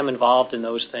 where I am involved in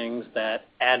those things that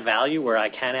add value, where I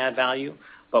can add value,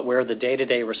 but where the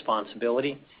day-to-day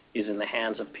responsibility is in the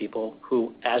hands of people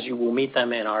who, as you will meet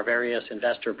them in our various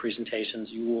investor presentations,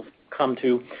 you will come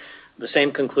to the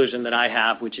same conclusion that I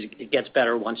have, which is it gets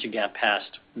better once you get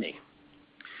past me.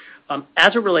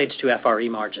 As it relates to FRE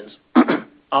margins,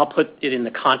 I'll put it in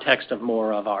the context of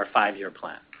more of our 5-year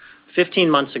plan. 15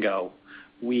 months ago,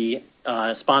 we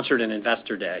sponsored an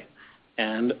investor day,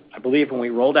 and I believe when we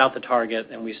rolled out the target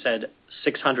and we said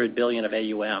 $600 billion of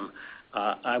AUM,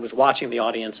 I was watching the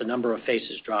audience, a number of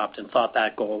faces dropped and thought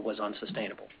that goal was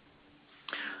unsustainable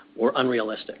or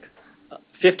unrealistic.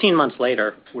 15 months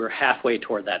later, we're halfway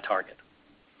toward that target.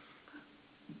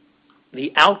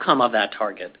 The outcome of that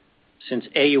target, since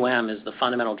AUM is the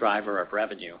fundamental driver of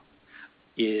revenue,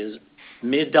 is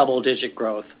mid-double-digit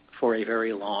growth for a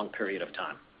very long period of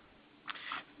time.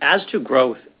 As to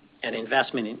growth and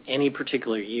investment in any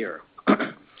particular year,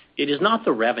 it is not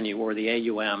the revenue or the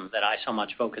AUM that I so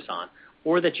much focus on,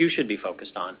 or that you should be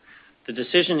focused on. The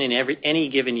decision in any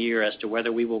given year as to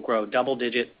whether we will grow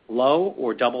double-digit low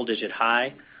or double-digit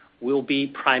high will be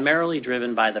primarily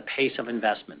driven by the pace of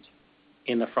investment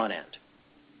in the front end.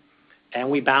 And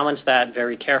we balance that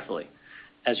very carefully.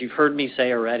 As you've heard me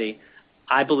say already,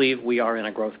 I believe we are in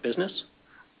a growth business.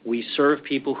 We serve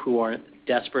people who are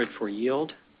desperate for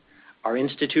yield. Our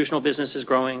institutional business is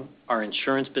growing. Our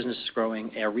insurance business is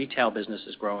growing. Our retail business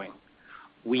is growing.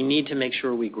 We need to make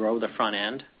sure we grow the front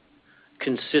end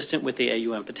consistent with the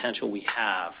AUM potential we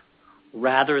have,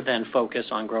 rather than focus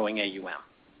on growing AUM.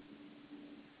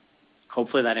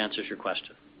 Hopefully that answers your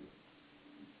question.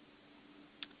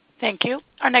 Thank you.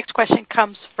 Our next question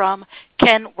comes from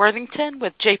Ken Worthington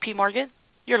with J.P. Morgan.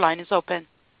 Your line is open.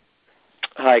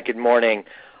 Hi, good morning.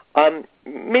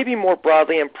 Maybe more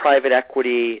broadly in private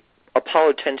equity,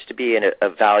 Apollo tends to be a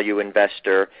value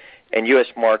investor, and U.S.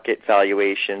 market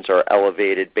valuations are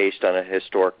elevated based on a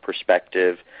historic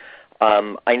perspective.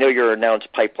 I know your announced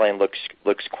pipeline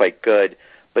looks quite good,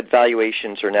 but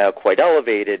valuations are now quite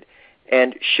elevated.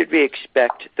 And should we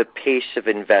expect the pace of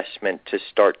investment to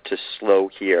start to slow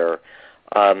here?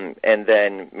 And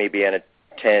then maybe on a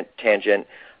tangent,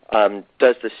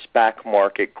 does the SPAC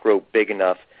market grow big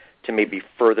enough to maybe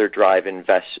further drive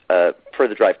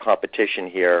competition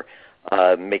here,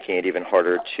 making it even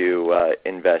harder to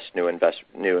invest new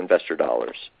investor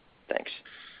dollars? Thanks.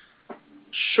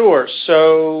 Sure.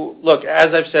 So, look, as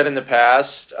I've said in the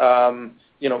past,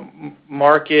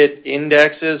 market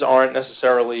indexes aren't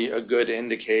necessarily a good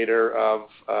indicator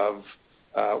of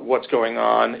what's going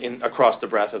on across the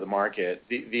breadth of the market.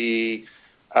 The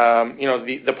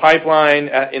pipeline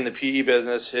in the PE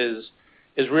business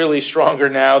is really stronger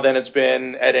now than it's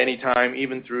been at any time,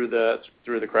 even through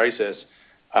the crisis.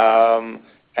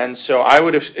 And so I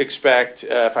would expect,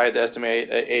 if I had to estimate,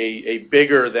 a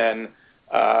bigger than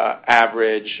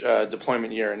average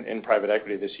deployment year in private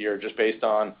equity this year, just based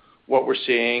on what we're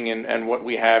seeing and what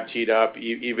we have teed up,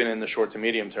 even in the short to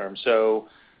medium term. So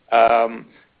I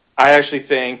actually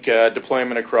think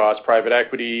deployment across private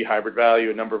equity, hybrid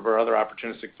value, a number of our other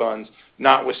opportunistic funds,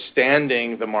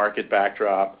 notwithstanding the market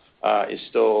backdrop, is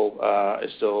still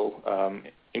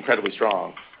incredibly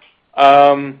strong.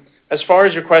 As far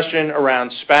as your question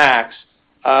around SPACs,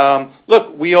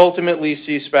 look, we ultimately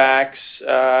see SPACs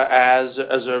as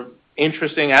a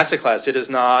interesting asset class. It is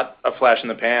not a flash in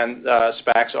the pan.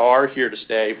 SPACs are here to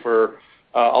stay for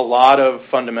a lot of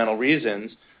fundamental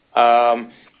reasons.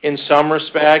 In some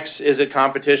respects, is it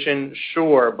competition?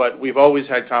 Sure, but we've always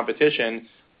had competition.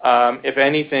 If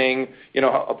anything,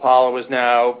 Apollo has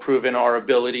now proven our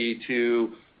ability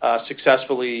to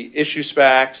successfully issue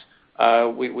SPACs.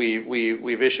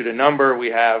 We've issued a number. We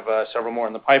have several more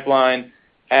in the pipeline,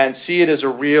 and see it as a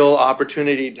real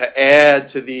opportunity to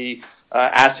add to the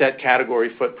asset category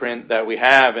footprint that we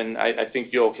have, and I think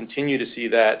you'll continue to see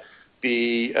that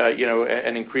be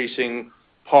an increasing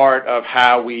part of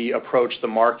how we approach the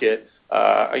market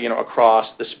across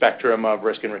the spectrum of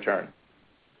risk and return.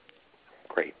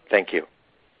 Great, thank you.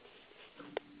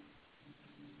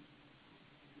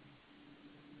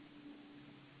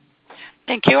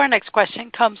 Thank you. Our next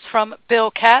question comes from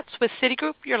Bill Katz with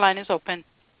Citigroup. Your line is open.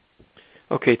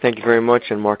 Okay, thank you very much,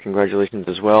 and Mark, congratulations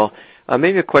as well.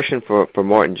 Maybe a question for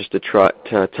Martin, just to try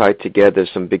to tie together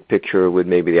some big picture with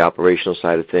maybe the operational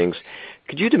side of things.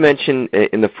 Could you mention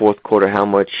in the fourth quarter how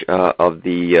much of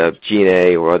the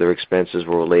G&A or other expenses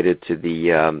were related to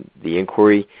the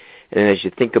inquiry? And as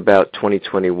you think about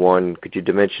 2021, could you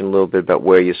mention a little bit about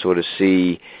where you sort of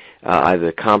see either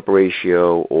the comp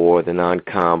ratio or the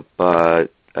non-comp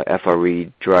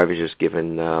FRE drivers, just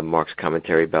given Mark's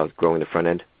commentary about growing the front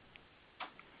end?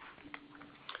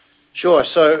 Sure.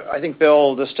 So I think,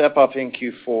 Bill, the step up in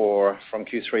Q4 from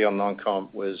Q3 on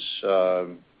non-comp was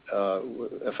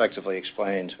effectively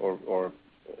explained or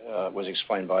was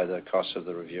explained by the cost of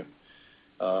the review.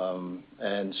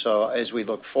 And so as we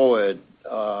look forward,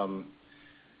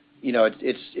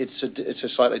 it's a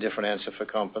slightly different answer for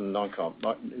comp and non-comp.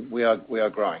 We are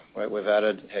growing, right? We've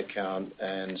added headcount,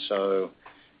 and so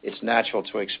it's natural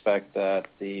to expect that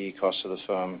the cost of the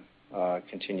firm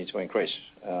continue to increase.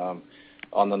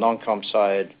 On the non-comp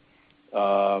side,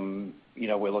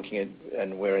 we're looking at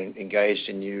and we're engaged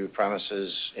in new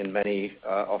premises in many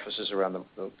offices around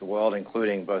the world,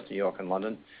 including both New York and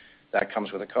London. That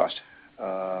comes with a cost.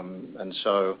 And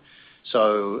so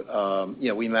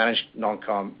we manage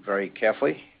non-comp very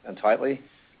carefully and tightly.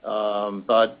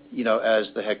 But as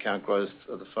the headcount growth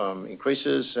of the firm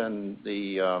increases and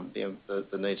the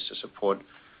needs to support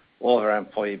all of our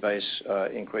employee base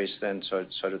increase, then so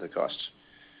do the costs.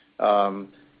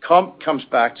 Comp comes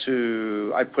back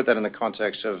to, I put that in the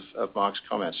context of Mark's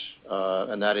comments,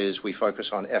 and that is we focus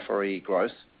on FRE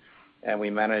growth, and we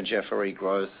manage FRE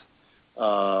growth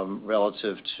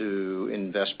relative to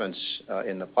investments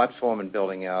in the platform and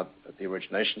building out the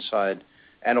origination side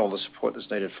and all the support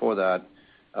that's needed for that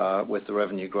with the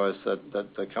revenue growth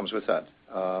that comes with that.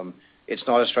 It's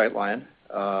not a straight line,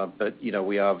 but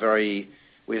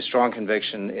we have strong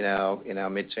conviction in our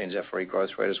mid-teens FRE growth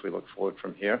rate as we look forward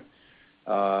from here.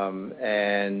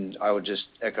 And I would just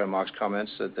echo Mark's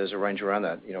comments that there's a range around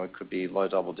that. It could be low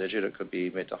double digit, it could be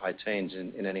mid to high teens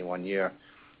in any one year.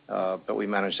 But we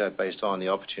manage that based on the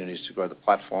opportunities to grow the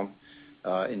platform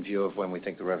in view of when we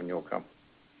think the revenue will come.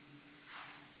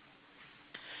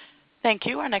 Thank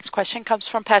you. Our next question comes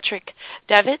from Patrick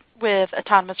Davitt with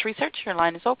Autonomous Research. Your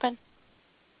line is open.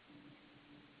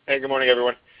 Hey, good morning,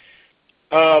 everyone.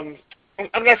 I'm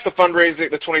going to ask the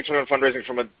 2021 fundraising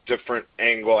from a different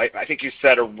angle. I think you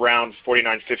said around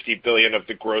 $49-50 billion of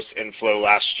the gross inflow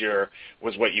last year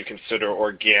was what you consider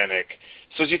organic.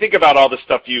 So as you think about all the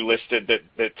stuff you listed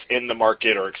that's in the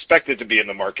market or expected to be in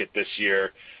the market this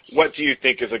year, what do you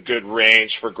think is a good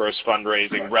range for gross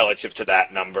fundraising relative to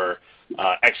that number,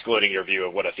 excluding your view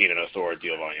of what Athene and Athora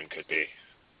deal volume could be?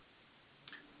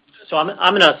 So I'm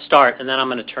going to start, and then I'm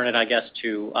going to turn it, I guess,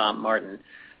 to Martin.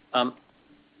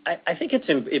 I think it's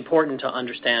important to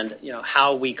understand,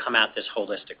 how we come at this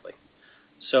holistically.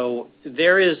 So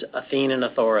there is Athene and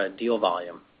Athora deal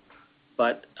volume,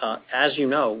 but as you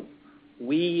know,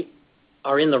 we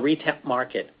are in the retail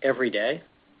market every day.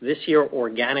 This year,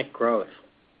 organic growth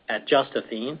at just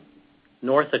Athene,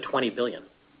 north of $20 billion.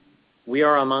 We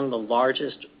are among the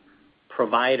largest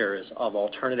providers of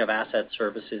alternative asset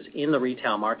services in the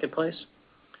retail marketplace.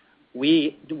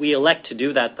 We elect to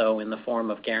do that, though, in the form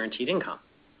of guaranteed income,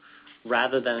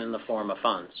 rather than in the form of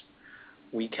funds.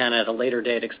 We can, at a later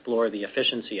date, explore the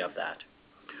efficiency of that.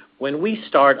 When we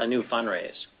start a new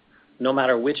fundraise, no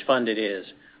matter which fund it is,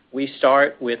 we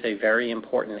start with a very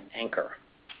important anchor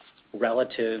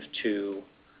relative to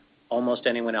almost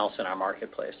anyone else in our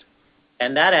marketplace.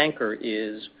 And that anchor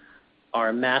is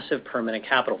our massive permanent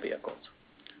capital vehicles.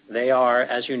 They are,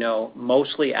 as you know,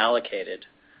 mostly allocated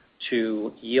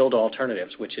to yield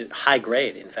alternatives, which is high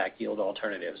grade, in fact, yield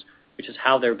alternatives, which is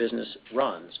how their business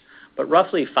runs. But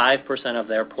roughly 5% of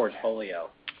their portfolio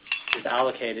is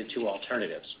allocated to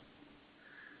alternatives.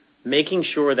 Making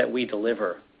sure that we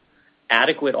deliver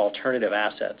adequate alternative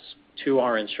assets to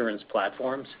our insurance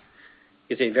platforms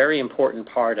is a very important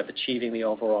part of achieving the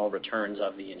overall returns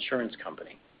of the insurance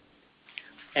company.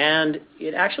 And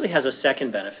it actually has a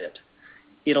second benefit.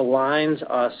 It aligns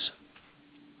us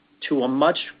to a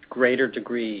much greater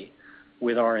degree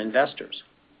with our investors,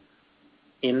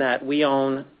 in that we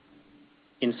own,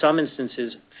 in some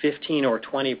instances, 15 or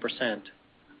 20%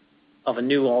 of a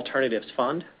new alternatives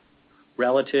fund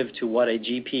relative to what a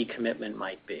GP commitment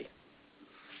might be.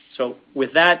 So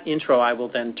with that intro, I will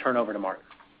then turn over to Mark.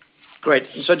 Great.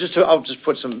 So I'll just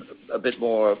put a bit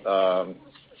more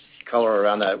color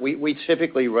around that. We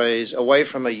typically raise, away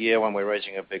from a year when we're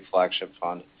raising a big flagship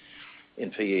fund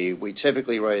in PE, we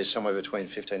typically raise somewhere between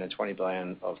 15 and 20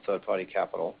 billion of third-party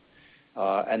capital.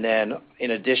 And then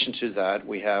in addition to that,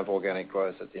 we have organic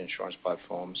growth at the insurance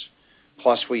platforms.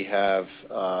 Plus we have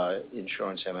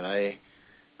insurance M&A,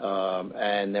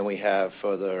 and then we have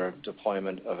further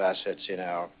deployment of assets in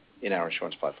our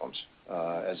insurance platforms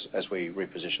as we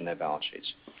reposition their balance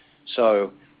sheets.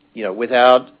 So,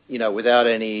 without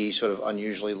any sort of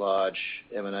unusually large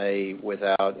M&A,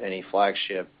 without any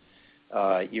flagship,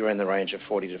 you're in the range of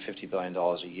 $40 to $50 billion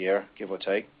a year, give or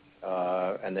take,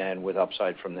 and then with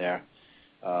upside from there,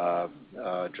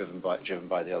 driven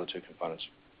by the other two components.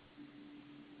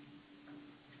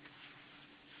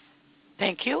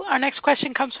 Thank you. Our next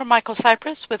question comes from Michael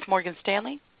Cyprys with Morgan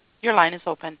Stanley. Your line is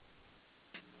open.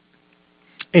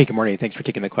 Hey, good morning. Thanks for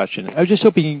taking the question. I was just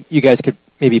hoping you guys could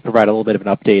maybe provide a little bit of an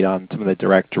update on some of the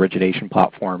direct origination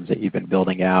platforms that you've been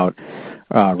building out,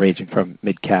 ranging from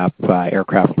mid-cap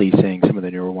aircraft leasing, some of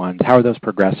the newer ones. How are those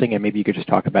progressing? And maybe you could just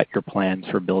talk about your plans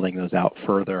for building those out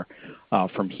further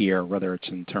from here, whether it's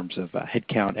in terms of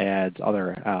headcount adds,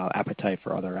 other appetite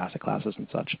for other asset classes and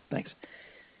such. Thanks.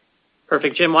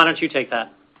 Perfect. Jim, why don't you take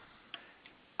that?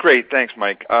 Great. Thanks,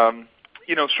 Mike.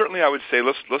 Certainly I would say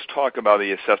let's talk about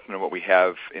the assessment of what we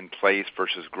have in place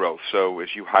versus growth. So as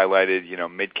you highlighted,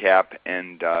 mid-cap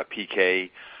and PK,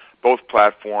 both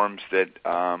platforms that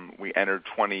we entered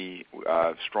 20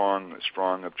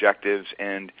 strong objectives,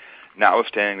 and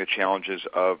notwithstanding the challenges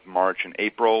of March and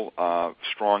April,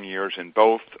 strong years in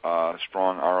both,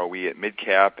 strong ROE at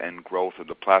mid-cap and growth of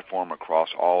the platform across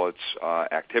all its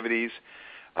activities.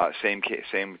 Same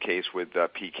case with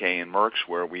PK and Merx,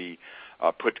 where we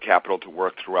put capital to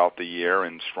work throughout the year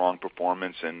and strong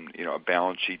performance and a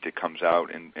balance sheet that comes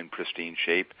out in pristine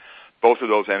shape. Both of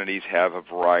those entities have a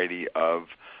variety of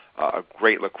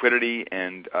great liquidity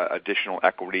and additional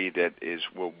equity that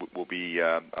will be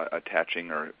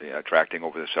attaching or attracting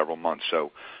over the several months.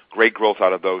 So great growth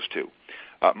out of those two.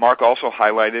 Mark also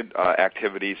highlighted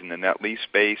activities in the net lease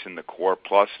space and the core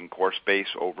plus and core space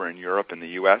over in Europe and the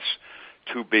U.S.,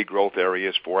 two big growth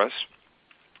areas for us.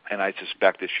 And I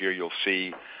suspect this year you'll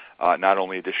see not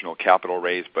only additional capital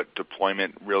raised, but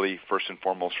deployment really first and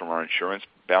foremost from our insurance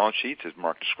balance sheets, as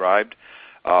Mark described,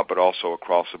 but also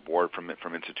across the board from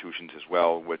institutions as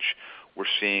well, which we're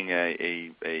seeing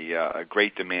a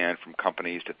great demand from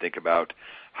companies to think about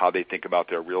how they think about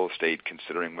their real estate,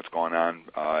 considering what's going on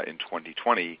in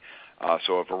 2020.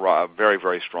 So a very,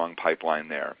 very strong pipeline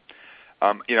there.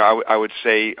 I would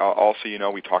say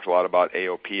also, we talked a lot about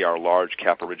AOP, our large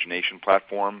cap origination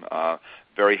platform.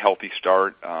 Very healthy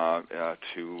start to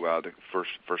the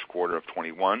first quarter of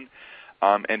 21.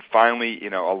 And finally,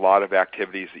 a lot of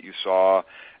activities that you saw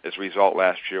as a result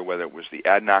last year, whether it was the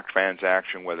ADNOC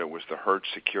transaction, whether it was the Hertz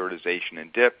securitization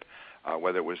and DIP,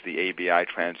 whether it was the ABI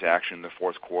transaction in the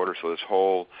fourth quarter. So this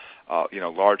whole,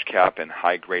 large cap and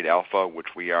high grade alpha,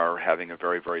 which we are having a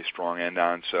very, very strong end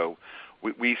on. So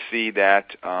we see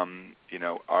that,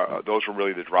 those are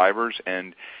really the drivers.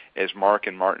 And as Mark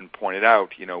and Martin pointed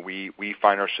out, we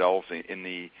find ourselves in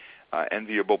the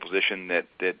enviable position that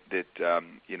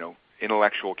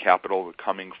intellectual capital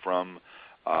coming from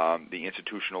the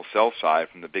institutional sell side,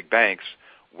 from the big banks,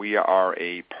 we are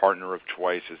a partner of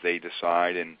choice as they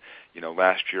decide. And,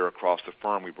 last year across the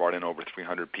firm, we brought in over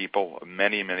 300 people.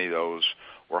 Many, many of those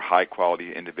were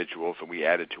high-quality individuals that we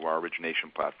added to our origination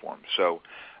platform. So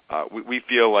we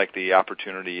feel like the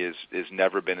opportunity is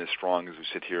never been as strong as we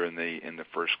sit here in the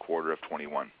first quarter of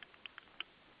 21.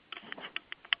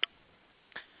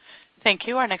 Thank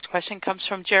you. Our next question comes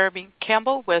from Jeremy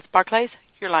Campbell with Barclays.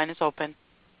 Your line is open.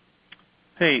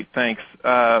 Hey, thanks.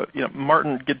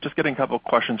 Martin, just getting a couple of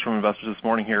questions from investors this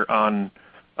morning here on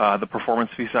the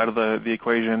performance fee side of the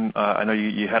equation. I know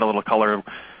you had a little color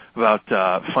about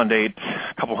Fund 8,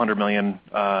 a couple $100 million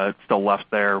still left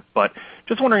there. But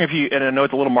just wondering if you, and I know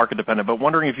it's a little market dependent, but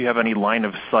wondering if you have any line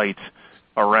of sight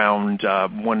around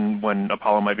when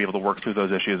Apollo might be able to work through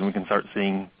those issues and we can start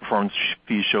seeing performance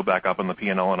fees show back up in the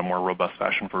P&L in a more robust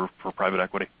fashion for private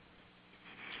equity.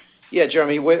 Yeah,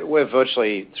 Jeremy, we're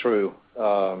virtually through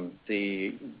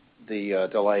the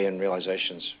delay in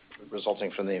realizations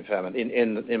resulting from the impairment.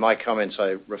 In my comments,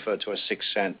 I referred to a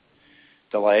 6-cent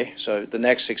delay. So the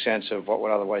next 6 cents of what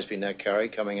would otherwise be net carry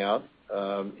coming out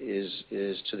is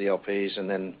to the LPs, and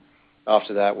then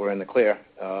after that we're in the clear.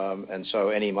 And so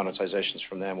any monetizations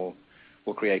from them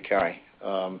will create carry.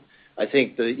 I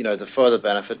think the further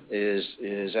benefit is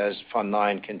as Fund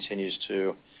 9 continues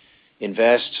to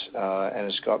invest, and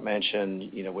as Scott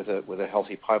mentioned, with a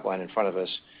healthy pipeline in front of us,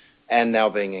 and now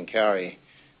being in carry,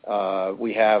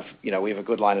 we have a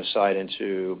good line of sight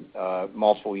into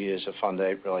multiple years of Fund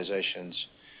 8 realizations,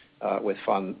 with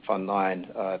Fund 9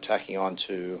 tacking on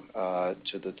to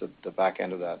the back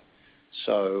end of that.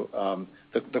 So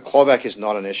the clawback is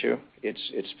not an issue.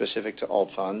 It's specific to all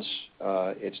funds.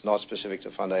 It's not specific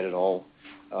to Fund 8 at all,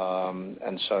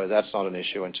 and so that's not an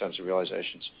issue in terms of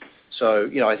realizations. So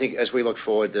I think as we look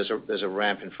forward, there's a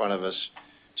ramp in front of us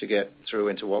to get through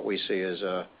into what we see as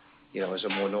a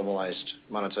more normalized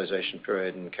monetization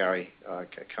period and carry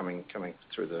coming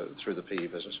through the PE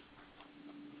business.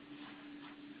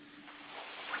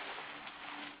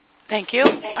 Thank you.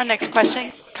 Our next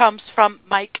question comes from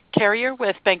Mike Carrier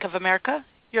with Bank of America.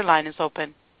 Your line is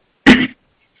open.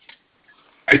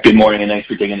 Good morning, and thanks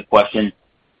for taking the question.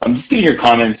 I'm just getting your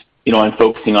comments on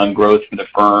focusing on growth for the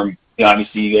firm.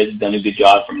 Obviously, you guys have done a good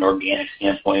job from an organic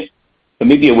standpoint, but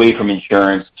maybe away from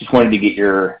insurance. Just wanted to get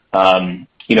your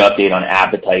update on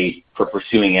appetite for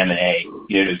pursuing M&A,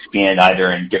 to expand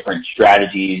either in different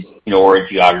strategies, or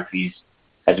geographies,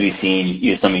 as we've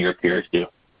seen some of your peers do.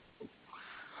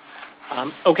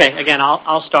 Okay. Again,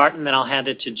 I'll start and then I'll hand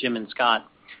it to Jim and Scott.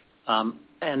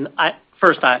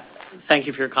 First, I thank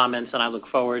you for your comments, and I look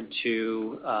forward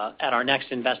to at our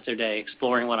next Investor Day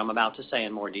exploring what I'm about to say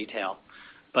in more detail.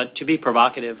 But to be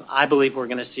provocative, I believe we're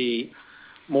going to see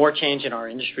more change in our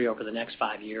industry over the next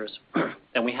 5 years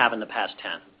than we have in the past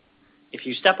 10. If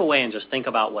you step away and just think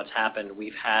about what's happened,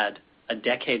 we've had a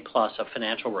decade plus of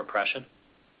financial repression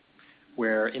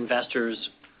where investors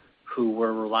who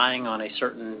were relying on a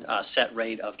certain set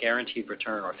rate of guaranteed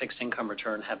return or fixed income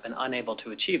return have been unable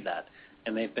to achieve that,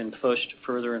 and they've been pushed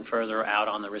further and further out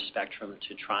on the risk spectrum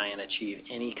to try and achieve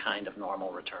any kind of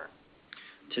normal return.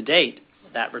 To date,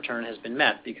 that return has been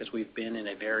met because we've been in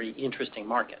a very interesting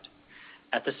market.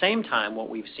 At the same time, what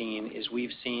we've seen is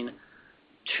we've seen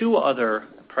 2 other,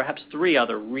 perhaps 3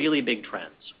 other really big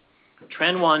trends.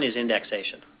 Trend 1 is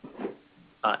indexation.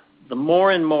 The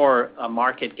more and more a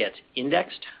market gets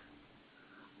indexed,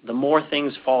 the more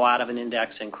things fall out of an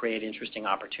index and create interesting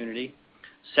opportunity.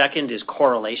 Second is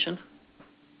correlation.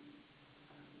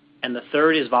 And the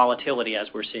third is volatility, as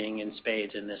we're seeing in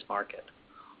spades in this market.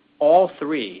 All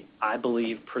 3, I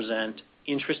believe, present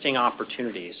interesting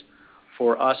opportunities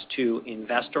for us to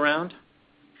invest around,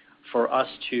 for us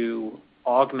to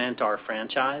augment our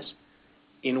franchise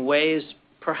in ways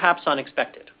perhaps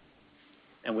unexpected.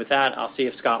 And with that, I'll see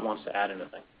if Scott wants to add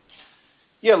anything.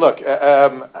 Yeah, look,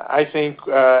 I think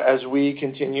as we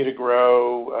continue to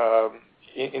grow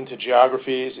into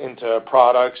geographies, into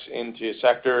products, into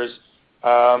sectors,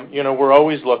 we're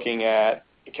always looking at,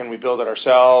 can we build it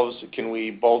ourselves? Can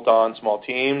we bolt on small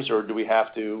teams, or do we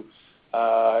have to,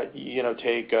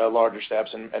 take larger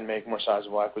steps and make more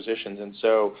sizable acquisitions? And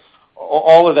so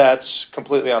all of that's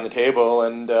completely on the table.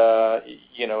 And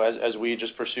as we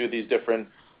just pursue these different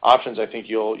options, I think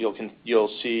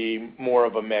you'll see more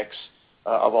of a mix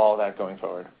of all of that going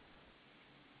forward.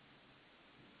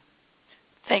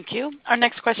 Thank you. Our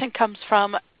next question comes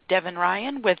from Devin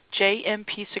Ryan with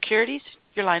JMP Securities.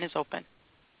 Your line is open.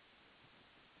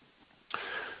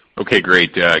 Okay,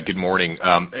 great. Good morning.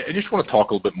 I just want to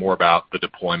talk a little bit more about the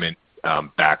deployment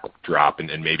backdrop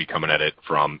and maybe coming at it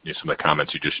from some of the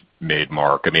comments you just made,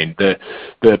 Mark. I mean,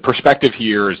 the perspective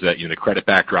here is that the credit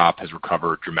backdrop has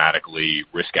recovered dramatically.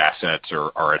 Risk assets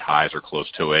are at highs or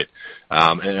close to it.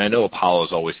 And I know Apollo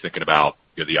is always thinking about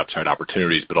the upside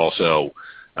opportunities, but also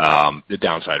the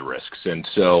downside risks. And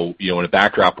so, in a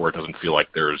backdrop where it doesn't feel like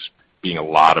there's being a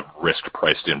lot of risk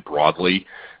priced in broadly,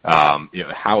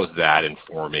 how is that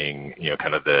informing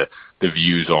kind of the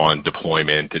views on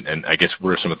deployment, and I guess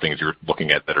what are some of the things you're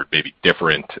looking at that are maybe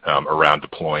different around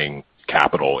deploying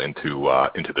capital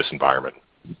into this environment?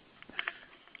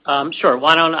 Sure.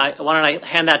 Why don't I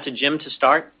hand that to Jim to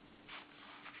start?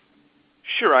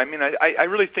 Sure. I mean, I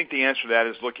really think the answer to that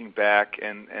is looking back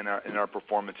in our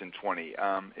performance in 20.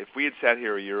 If we had sat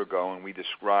here a year ago and we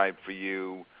described for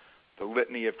you the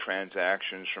litany of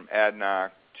transactions from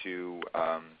ADNOC to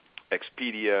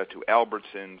Expedia to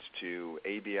Albertsons to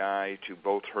ABI to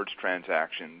both Hertz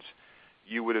transactions,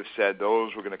 you would have said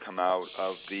those were going to come out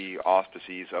of the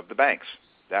auspices of the banks.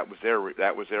 That was their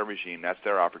regime. That's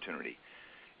their opportunity.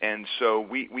 And so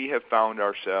we have found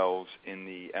ourselves in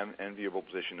the enviable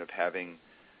position of having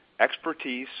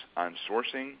expertise on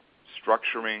sourcing,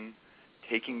 structuring,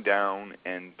 taking down,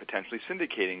 and potentially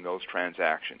syndicating those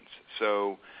transactions.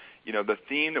 So, the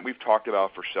theme that we've talked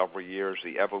about for several years,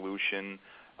 the evolution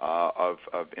of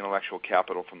intellectual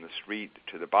capital from the street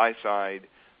to the buy side,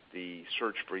 the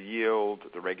search for yield,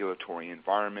 the regulatory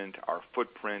environment, our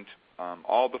footprint,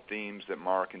 all the themes that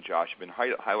Mark and Josh have been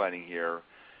highlighting here,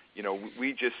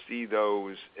 we just see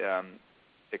those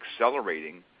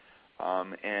accelerating.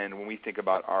 And when we think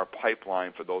about our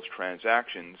pipeline for those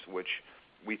transactions, which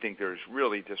we think there's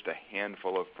really just a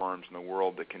handful of firms in the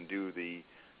world that can do the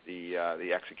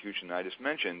execution I just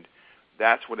mentioned,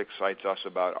 that's what excites us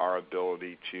about our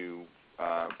ability to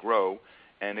grow.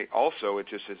 And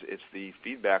it's the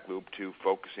feedback loop to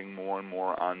focusing more and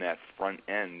more on that front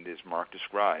end, as Mark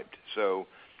described. So,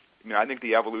 I think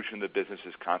the evolution of the business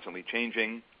is constantly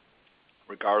changing,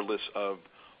 regardless of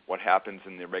what happens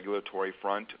in the regulatory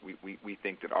front. We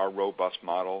think that our robust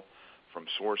model from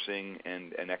sourcing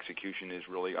and execution is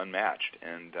really unmatched,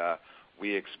 and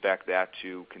we expect that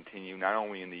to continue not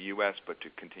only in the U.S. but to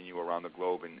continue around the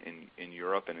globe in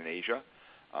Europe and in Asia.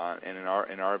 And in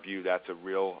our view, that's a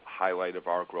real highlight of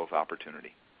our growth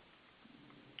opportunity.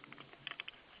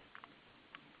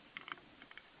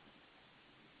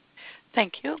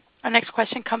 Thank you. Our next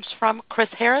question comes from Chris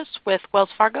Harris with Wells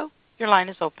Fargo. Your line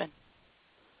is open.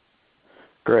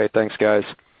 Great. Thanks, guys.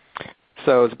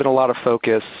 So there's been a lot of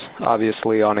focus,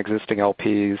 obviously, on existing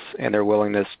LPs and their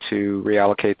willingness to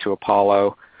reallocate to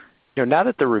Apollo. Now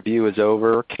that the review is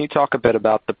over, can you talk a bit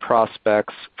about the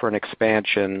prospects for an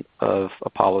expansion of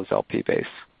Apollo's LP base?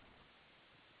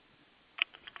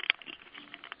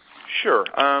 Sure.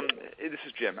 This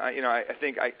is Jim. I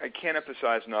think I can't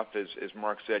emphasize enough, as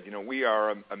Mark said, we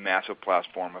are a massive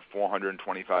platform of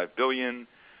 $425 billion.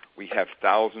 We have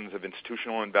thousands of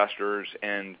institutional investors,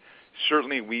 and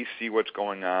certainly we see what's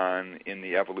going on in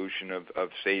the evolution of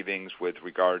savings with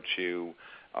regard to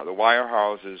the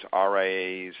wirehouses,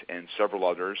 RIAs, and several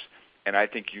others. And I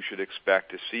think you should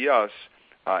expect to see us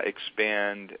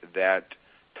expand that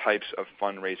types of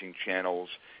fundraising channels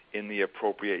in the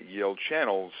appropriate yield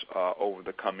channels over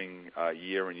the coming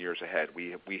year and years ahead.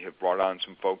 We have brought on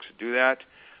some folks to do that.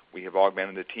 We have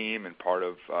augmented the team, and part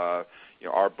of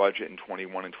our budget in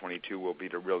 21 and 22 will be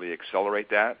to really accelerate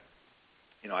that.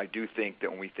 I do think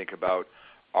that when we think about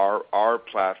our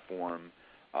platform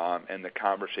and the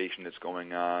conversation that's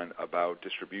going on about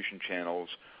distribution channels,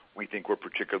 we think we're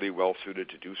particularly well suited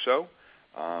to do so.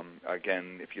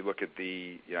 Again, if you look at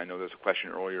I know there's a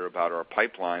question earlier about our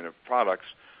pipeline of products.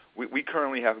 We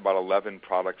currently have about 11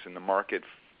 products in the market.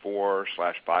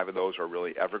 4/5 of those are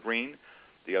really evergreen.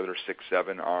 The other 6,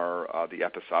 7 are the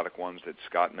episodic ones that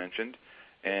Scott mentioned.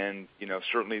 And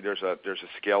certainly there's a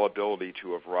scalability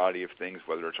to a variety of things,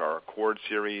 whether it's our Accord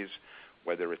series,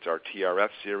 whether it's our TRF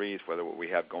series, whether what we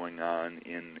have going on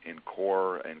in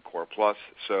Core and Core Plus.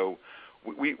 So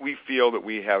we feel that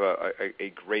we have a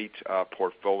great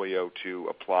portfolio to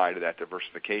apply to that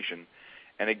diversification.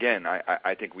 And again,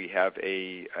 I think we have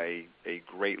a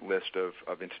great list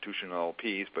of institutional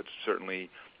LPs, but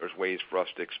certainly there's ways for us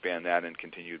to expand that on a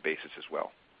continued basis as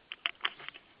well.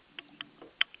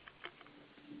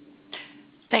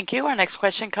 Thank you. Our next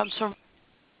question comes from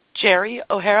Jerry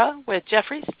O'Hara with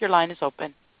Jefferies. Your line is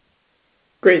open.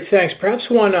 Great, thanks. Perhaps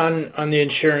one on the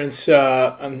insurance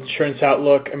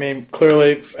outlook. I mean,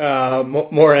 clearly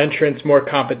more entrants, more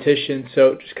competition.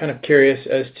 So just kind of curious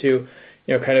as to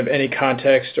kind of any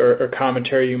context or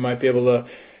commentary you might be able to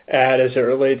add as it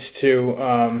relates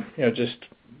to just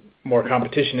more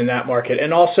competition in that market,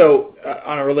 and also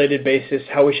on a related basis,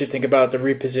 how we should think about the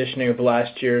repositioning of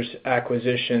last year's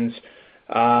acquisitions.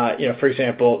 For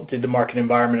example, did the market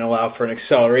environment allow for an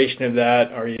acceleration of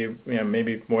that? Are you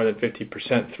maybe more than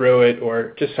 50% through it,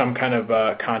 or just some kind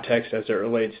of context as it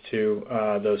relates to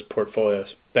those portfolios?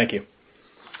 Thank you.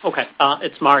 Okay,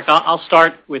 it's Mark. I'll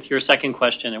start with your second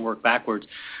question and work backwards,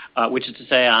 which is to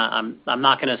say I'm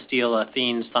not going to steal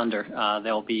Athene's thunder.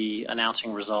 They'll be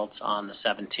announcing results on the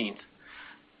 17th.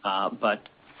 But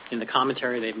in the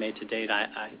commentary they've made to date,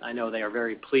 I know they are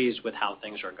very pleased with how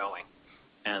things are going.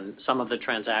 And some of the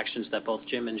transactions that both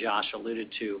Jim and Josh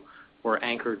alluded to were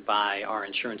anchored by our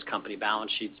insurance company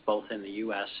balance sheets, both in the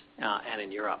U.S. And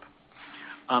in Europe.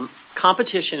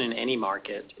 Competition in any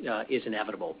market is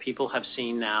inevitable. People have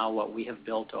seen now what we have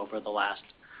built over the last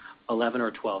 11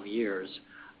 or 12 years,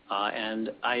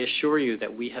 and I assure you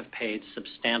that we have paid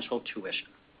substantial tuition.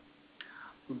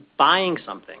 Buying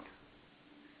something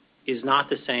is not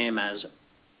the same as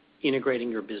integrating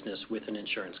your business with an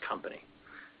insurance company.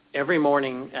 Every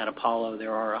morning at Apollo,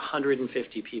 there are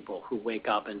 150 people who wake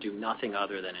up and do nothing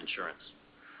other than insurance.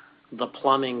 The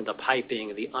plumbing, the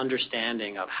piping, the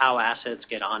understanding of how assets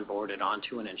get onboarded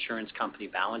onto an insurance company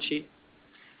balance sheet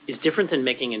is different than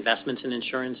making investments in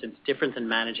insurance. It's different than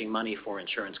managing money for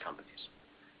insurance companies.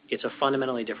 It's a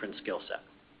fundamentally different skill set.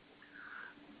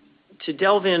 To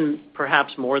delve in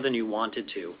perhaps more than you wanted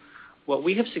to, what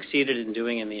we have succeeded in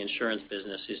doing in the insurance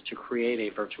business is to create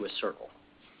a virtuous circle.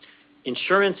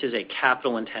 Insurance is a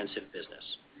capital-intensive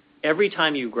business. Every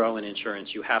time you grow in insurance,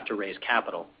 you have to raise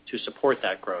capital to support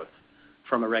that growth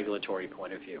from a regulatory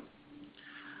point of view.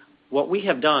 What we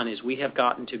have done is we have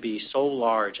gotten to be so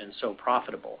large and so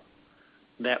profitable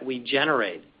that we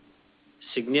generate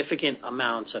significant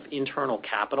amounts of internal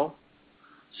capital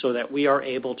so that we are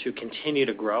able to continue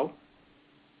to grow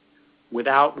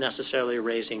without necessarily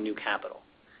raising new capital.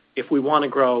 If we want to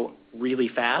grow really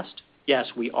fast, yes,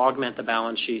 we augment the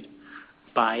balance sheet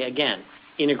by, again,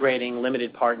 integrating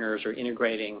limited partners or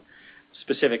integrating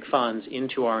specific funds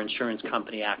into our insurance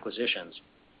company acquisitions.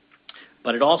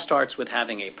 But it all starts with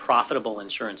having a profitable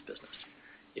insurance business.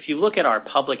 If you look at our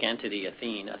public entity,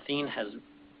 Athene has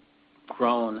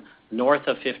grown north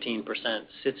of 15%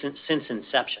 since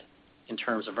inception in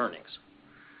terms of earnings.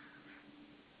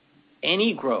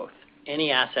 Any growth,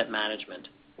 any asset management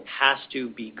has to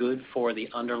be good for the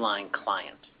underlying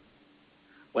client.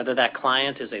 whether that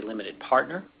client is a limited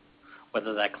partner,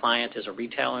 whether that client is a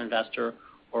retail investor,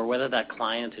 or whether that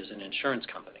client is an insurance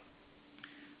company.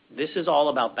 This is all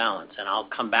about balance, and I'll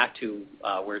come back to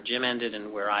where Jim ended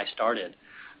and where I started.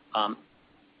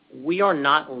 We are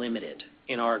not limited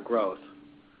in our growth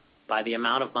by the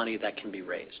amount of money that can be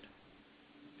raised.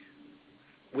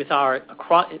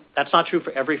 That's not true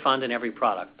for every fund and every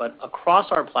product, but across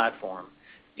our platform,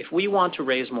 if we want to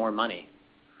raise more money,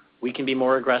 we can be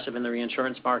more aggressive in the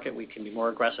reinsurance market, we can be more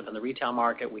aggressive in the retail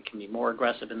market, we can be more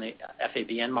aggressive in the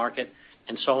FABN market,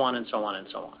 and so on and so on and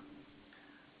so on.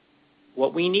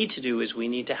 What we need to do is we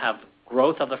need to have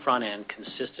growth of the front end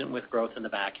consistent with growth in the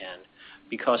back end,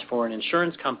 because for an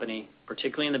insurance company,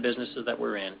 particularly in the businesses that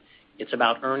we're in, it's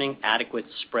about earning adequate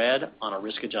spread on a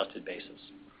risk-adjusted basis.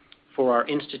 For our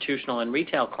institutional and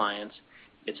retail clients,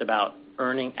 it's about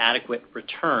earning adequate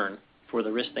return for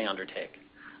the risk they undertake.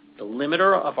 The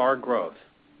limiter of our growth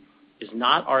is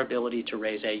not our ability to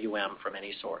raise AUM from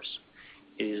any source.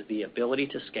 It is the ability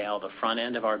to scale the front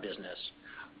end of our business,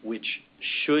 which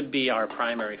should be our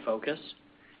primary focus.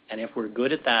 And if we're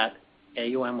good at that,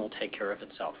 AUM will take care of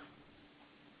itself.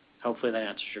 Hopefully that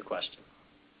answers your question.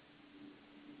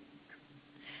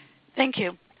 Thank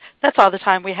you. That's all the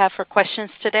time we have for questions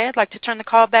today. I'd like to turn the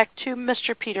call back to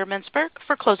Mr. Peter Mintzberg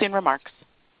for closing remarks.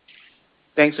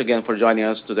 Thanks again for joining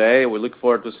us today. We look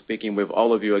forward to speaking with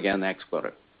all of you again next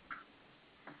quarter.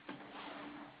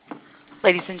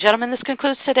 Ladies and gentlemen, this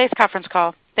concludes today's conference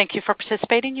call. Thank you for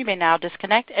participating. You may now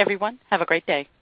disconnect. Everyone, have a great day.